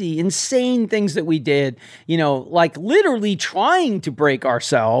crazy, insane things that we did, you know, like literally trying to break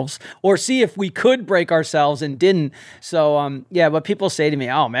ourselves or see if we could break ourselves and didn't. So, yeah, but people say to me,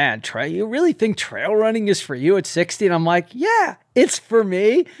 oh man, you really think trail running is for you at 60? And I'm like, yeah, it's for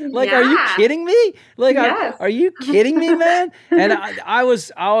me. Like, yeah. Are you kidding me? Like, yes. Are you kidding me, man? And I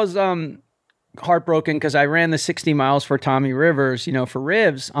was heartbroken because I ran the 60 miles for Tommy Rivers, you know, for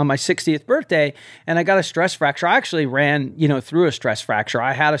Rivs on my 60th birthday, and I got a stress fracture. I actually ran, you know, through a stress fracture.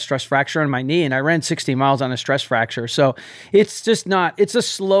 I had a stress fracture in my knee, and I ran 60 miles on a stress fracture. So it's just not, it's the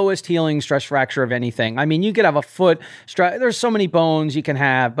slowest healing stress fracture of anything. I mean, you could have a foot, there's so many bones you can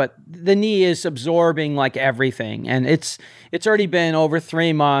have, but the knee is absorbing like everything, and it's already been over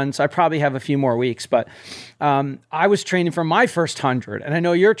 3 months. I probably have a few more weeks, but I was training for my first 100, and I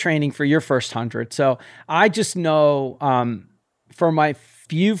know you're training for your first 100. So I just know for my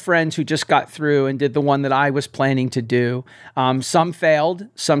few friends who just got through and did the one that I was planning to do, some failed,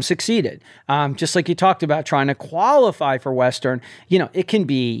 some succeeded. Just like you talked about trying to qualify for Western, you know, it can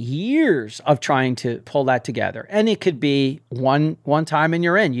be years of trying to pull that together. And it could be one time and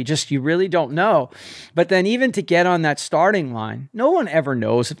you're in. You really don't know. But then even to get on that starting line, no one ever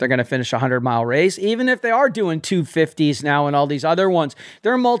knows if they're going to finish a 100-mile race. Even if they are doing 250s now and all these other ones,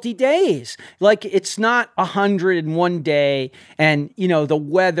 they're multi-days. Like, it's not 100 in one day. And, you know, the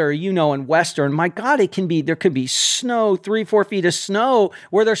weather, you know, in Western, my God, there could be snow, 3-4 feet of snow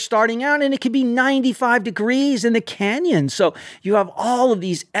where they're starting out, and it could be 95 degrees in the canyon. So you have all of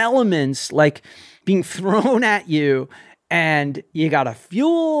these elements like being thrown at you, and you got to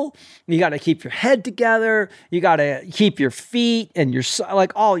fuel, you got to keep your head together, you got to keep your feet and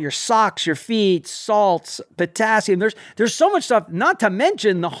like all your socks, your feet, salts, potassium. There's so much stuff, not to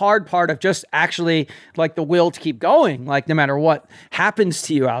mention the hard part of just actually like the will to keep going, like no matter what happens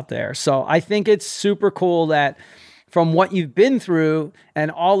to you out there. So I think it's super cool that from what you've been through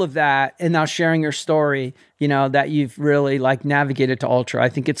and all of that, and now sharing your story, you know, that you've really like navigated to ultra. I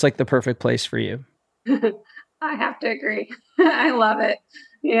think it's like the perfect place for you. I have to agree. I love it.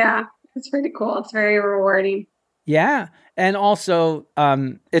 Yeah, it's pretty cool. It's very rewarding. Yeah. And also,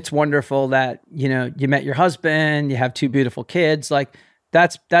 it's wonderful that, you know, you met your husband, you have 2 beautiful kids. Like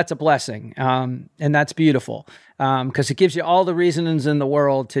that's a blessing. And that's beautiful. Because it gives you all the reasons in the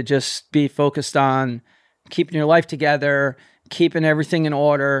world to just be focused on keeping your life together, keeping everything in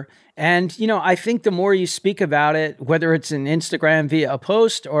order. And, you know, I think the more you speak about it, whether it's in Instagram via a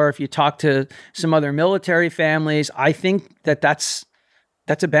post or if you talk to some other military families, I think that's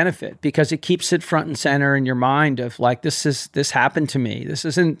a benefit because it keeps it front and center in your mind of like, this happened to me. This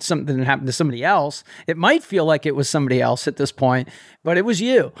isn't something that happened to somebody else. It might feel like it was somebody else at this point, but it was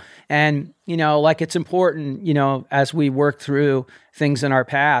you. And, you know, like it's important, you know, as we work through things in our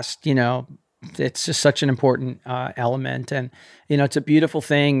past, you know, it's just such an important element, and you know, it's a beautiful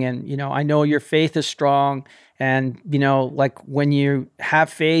thing. And you know, I know your faith is strong, and you know, like when you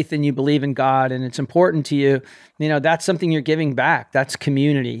have faith and you believe in God, and it's important to you, you know, that's something you're giving back. That's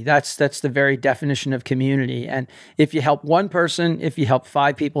community. That's the very definition of community. And if you help one person, if you help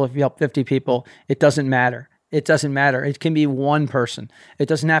 5 people, if you help 50 people, it doesn't matter. It doesn't matter. It can be one person. It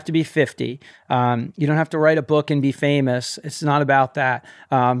doesn't have to be 50. You don't have to write a book and be famous. It's not about that.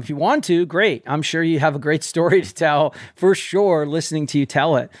 If you want to, great. I'm sure you have a great story to tell for sure, listening to you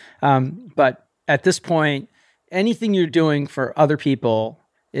tell it. But at this point, anything you're doing for other people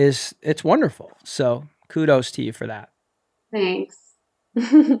it's wonderful. So kudos to you for that. Thanks.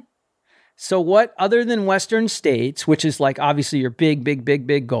 So what, other than Western States, which is like obviously your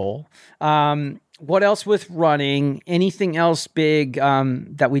big goal, what else with running? Anything else big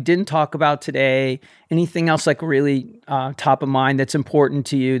that we didn't talk about today? Anything else like really top of mind that's important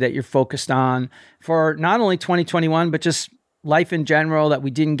to you that you're focused on for not only 2021, but just life in general that we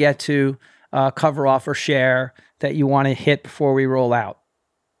didn't get to cover off or share that you want to hit before we roll out?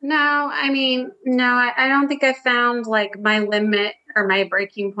 No, I don't think I found like my limit or my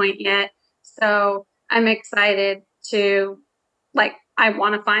breaking point yet. So I'm excited to I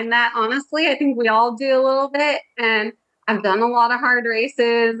want to find that, honestly. I think we all do a little bit. And I've done a lot of hard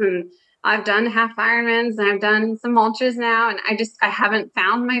races and I've done half Ironmans and I've done some ultras now. And I haven't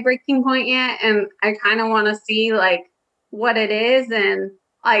found my breaking point yet. And I kind of want to see like what it is and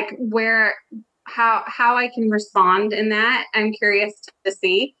like how I can respond in that. I'm curious to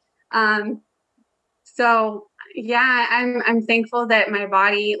see. So yeah, I'm thankful that my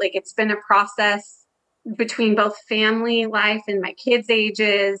body, like it's been a process between both family life and my kids'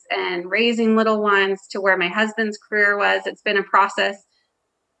 ages and raising little ones to where my husband's career was. It's been a process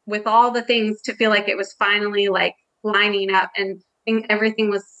with all the things to feel like it was finally like lining up and everything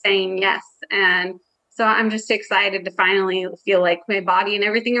was saying yes. And so I'm just excited to finally feel like my body and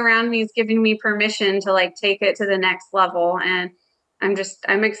everything around me is giving me permission to like take it to the next level. And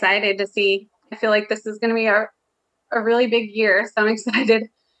I'm excited to see. I feel like this is going to be a really big year. So I'm excited.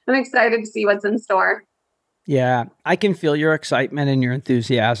 I'm excited to see what's in store. Yeah, I can feel your excitement and your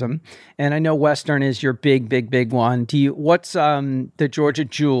enthusiasm. And I know Western is your big one. What's the Georgia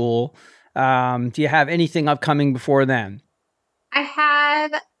Jewel? Do you have anything upcoming before then? I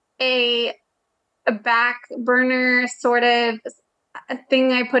have a back burner sort of a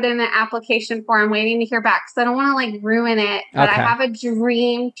thing I put in an application for. I'm waiting to hear back because I don't want to like ruin it. But okay. I have a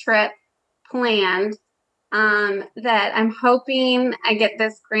dream trip planned that I'm hoping I get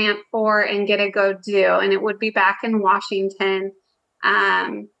this grant for and get a go do. And it would be back in Washington.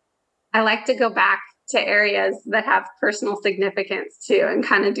 I like to go back to areas that have personal significance too and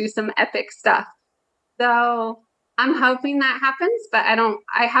kind of do some epic stuff. So I'm hoping that happens, but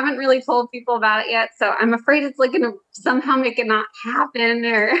I haven't really told people about it yet. So I'm afraid it's like going to somehow make it not happen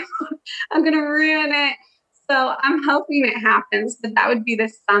or I'm going to ruin it. So I'm hoping it happens, but that would be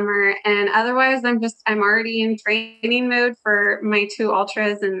this summer. And otherwise I'm already in training mode for my 2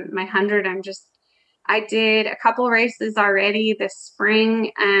 ultras and my 100. I did a couple races already this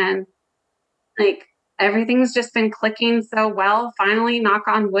spring and like everything's just been clicking so well. Finally, knock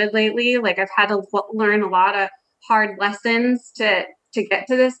on wood lately. Like I've had to learn a lot of hard lessons to get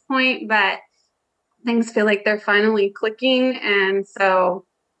to this point, but things feel like they're finally clicking. And so,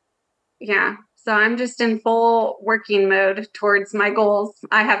 yeah. So I'm just in full working mode towards my goals.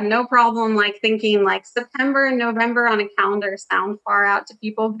 I have no problem like thinking like September and November on a calendar sound far out to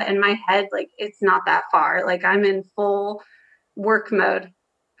people, but in my head, like it's not that far. Like I'm in full work mode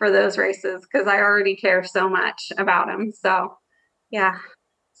for those races because I already care so much about them. So yeah,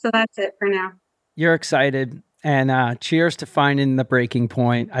 so that's it for now. You're excited. And cheers to finding the breaking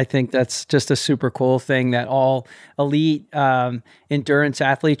point. I think that's just a super cool thing that all elite endurance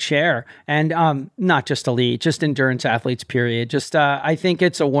athletes share. And not just elite, just endurance athletes, period. Just I think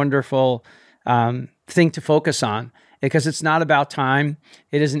it's a wonderful thing to focus on because it's not about time.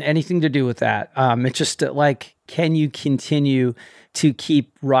 It isn't anything to do with that. It's just like, can you continue to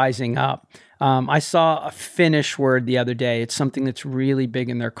keep rising up? I saw a Finnish word the other day. It's something that's really big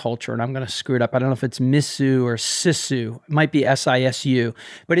in their culture, and I'm going to screw it up. I don't know if it's missu or sisu. It might be SISU.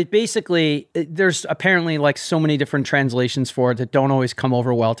 But it basically, there's apparently like so many different translations for it that don't always come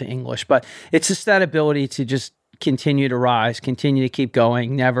over well to English. But it's just that ability to just continue to rise, continue to keep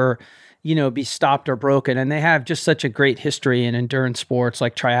going, never be stopped or broken. And they have just such a great history in endurance sports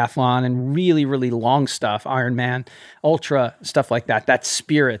like triathlon and really, really long stuff, Ironman, ultra, stuff like that. That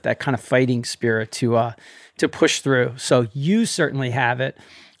spirit, that kind of fighting spirit to push through. So you certainly have it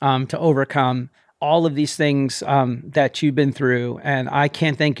to overcome all of these things that you've been through. And I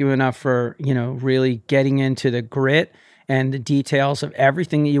can't thank you enough for, really getting into the grit and the details of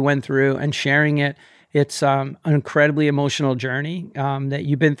everything that you went through and sharing it. It's an incredibly emotional journey that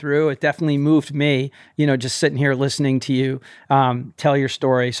you've been through. It definitely moved me, just sitting here listening to you tell your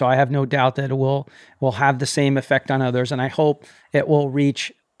story. So I have no doubt that it will have the same effect on others. And I hope it will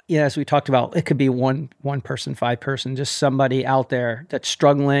reach, as we talked about, it could be one person, 5 person, just somebody out there that's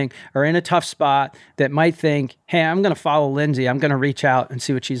struggling or in a tough spot that might think, hey, I'm going to follow Lindsay. I'm going to reach out and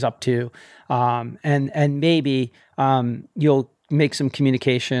see what she's up to. And maybe you'll make some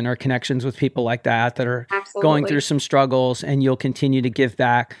communication or connections with people like that are Absolutely. Going through some struggles, and you'll continue to give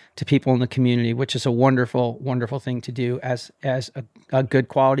back to people in the community, which is a wonderful, wonderful thing to do as a good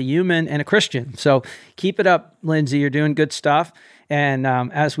quality human and a Christian. So keep it up, Lindsay. You're doing good stuff. And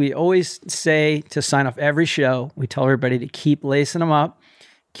as we always say to sign off every show, we tell everybody to keep lacing them up,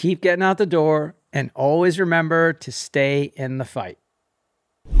 keep getting out the door, and always remember to stay in the fight.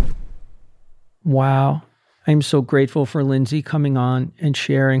 Wow. I'm so grateful for Lindsay coming on and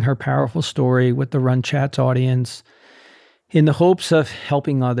sharing her powerful story with the Run Chats audience in the hopes of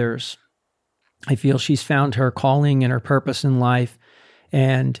helping others. I feel she's found her calling and her purpose in life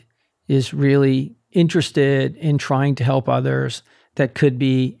and is really interested in trying to help others that could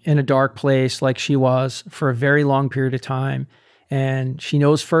be in a dark place like she was for a very long period of time. And she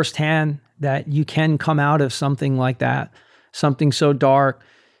knows firsthand that you can come out of something like that, something so dark,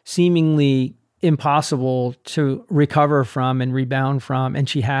 seemingly impossible to recover from and rebound from, and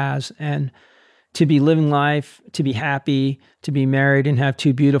she has. And to be living life, to be happy, to be married and have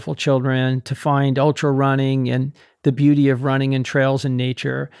 2 beautiful children, to find ultra running and the beauty of running in trails and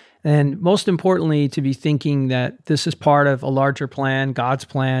nature. And most importantly, to be thinking that this is part of a larger plan, God's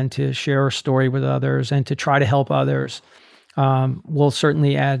plan to share her story with others and to try to help others will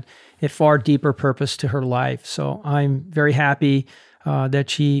certainly add a far deeper purpose to her life. So I'm very happy that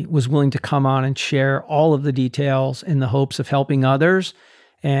she was willing to come on and share all of the details in the hopes of helping others.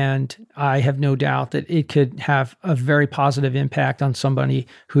 And I have no doubt that it could have a very positive impact on somebody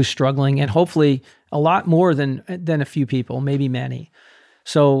who's struggling, and hopefully a lot more than a few people, maybe many.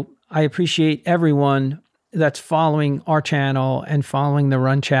 So I appreciate everyone that's following our channel and following the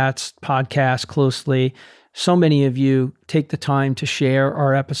Run Chats podcast closely. So many of you take the time to share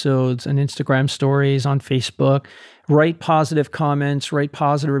our episodes and Instagram stories on Facebook, write positive comments, write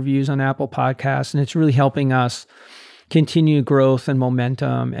positive reviews on Apple Podcasts, and it's really helping us continue growth and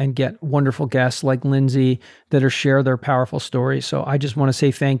momentum and get wonderful guests like Lindsay that are share their powerful stories. So I just want to say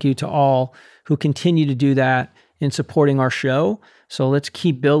thank you to all who continue to do that in supporting our show. So let's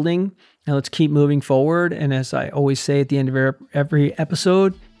keep building and let's keep moving forward. And as I always say at the end of every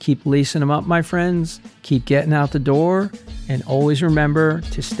episode, keep lacing them up, my friends. Keep getting out the door and always remember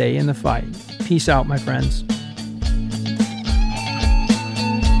to stay in the fight. Peace out, my friends.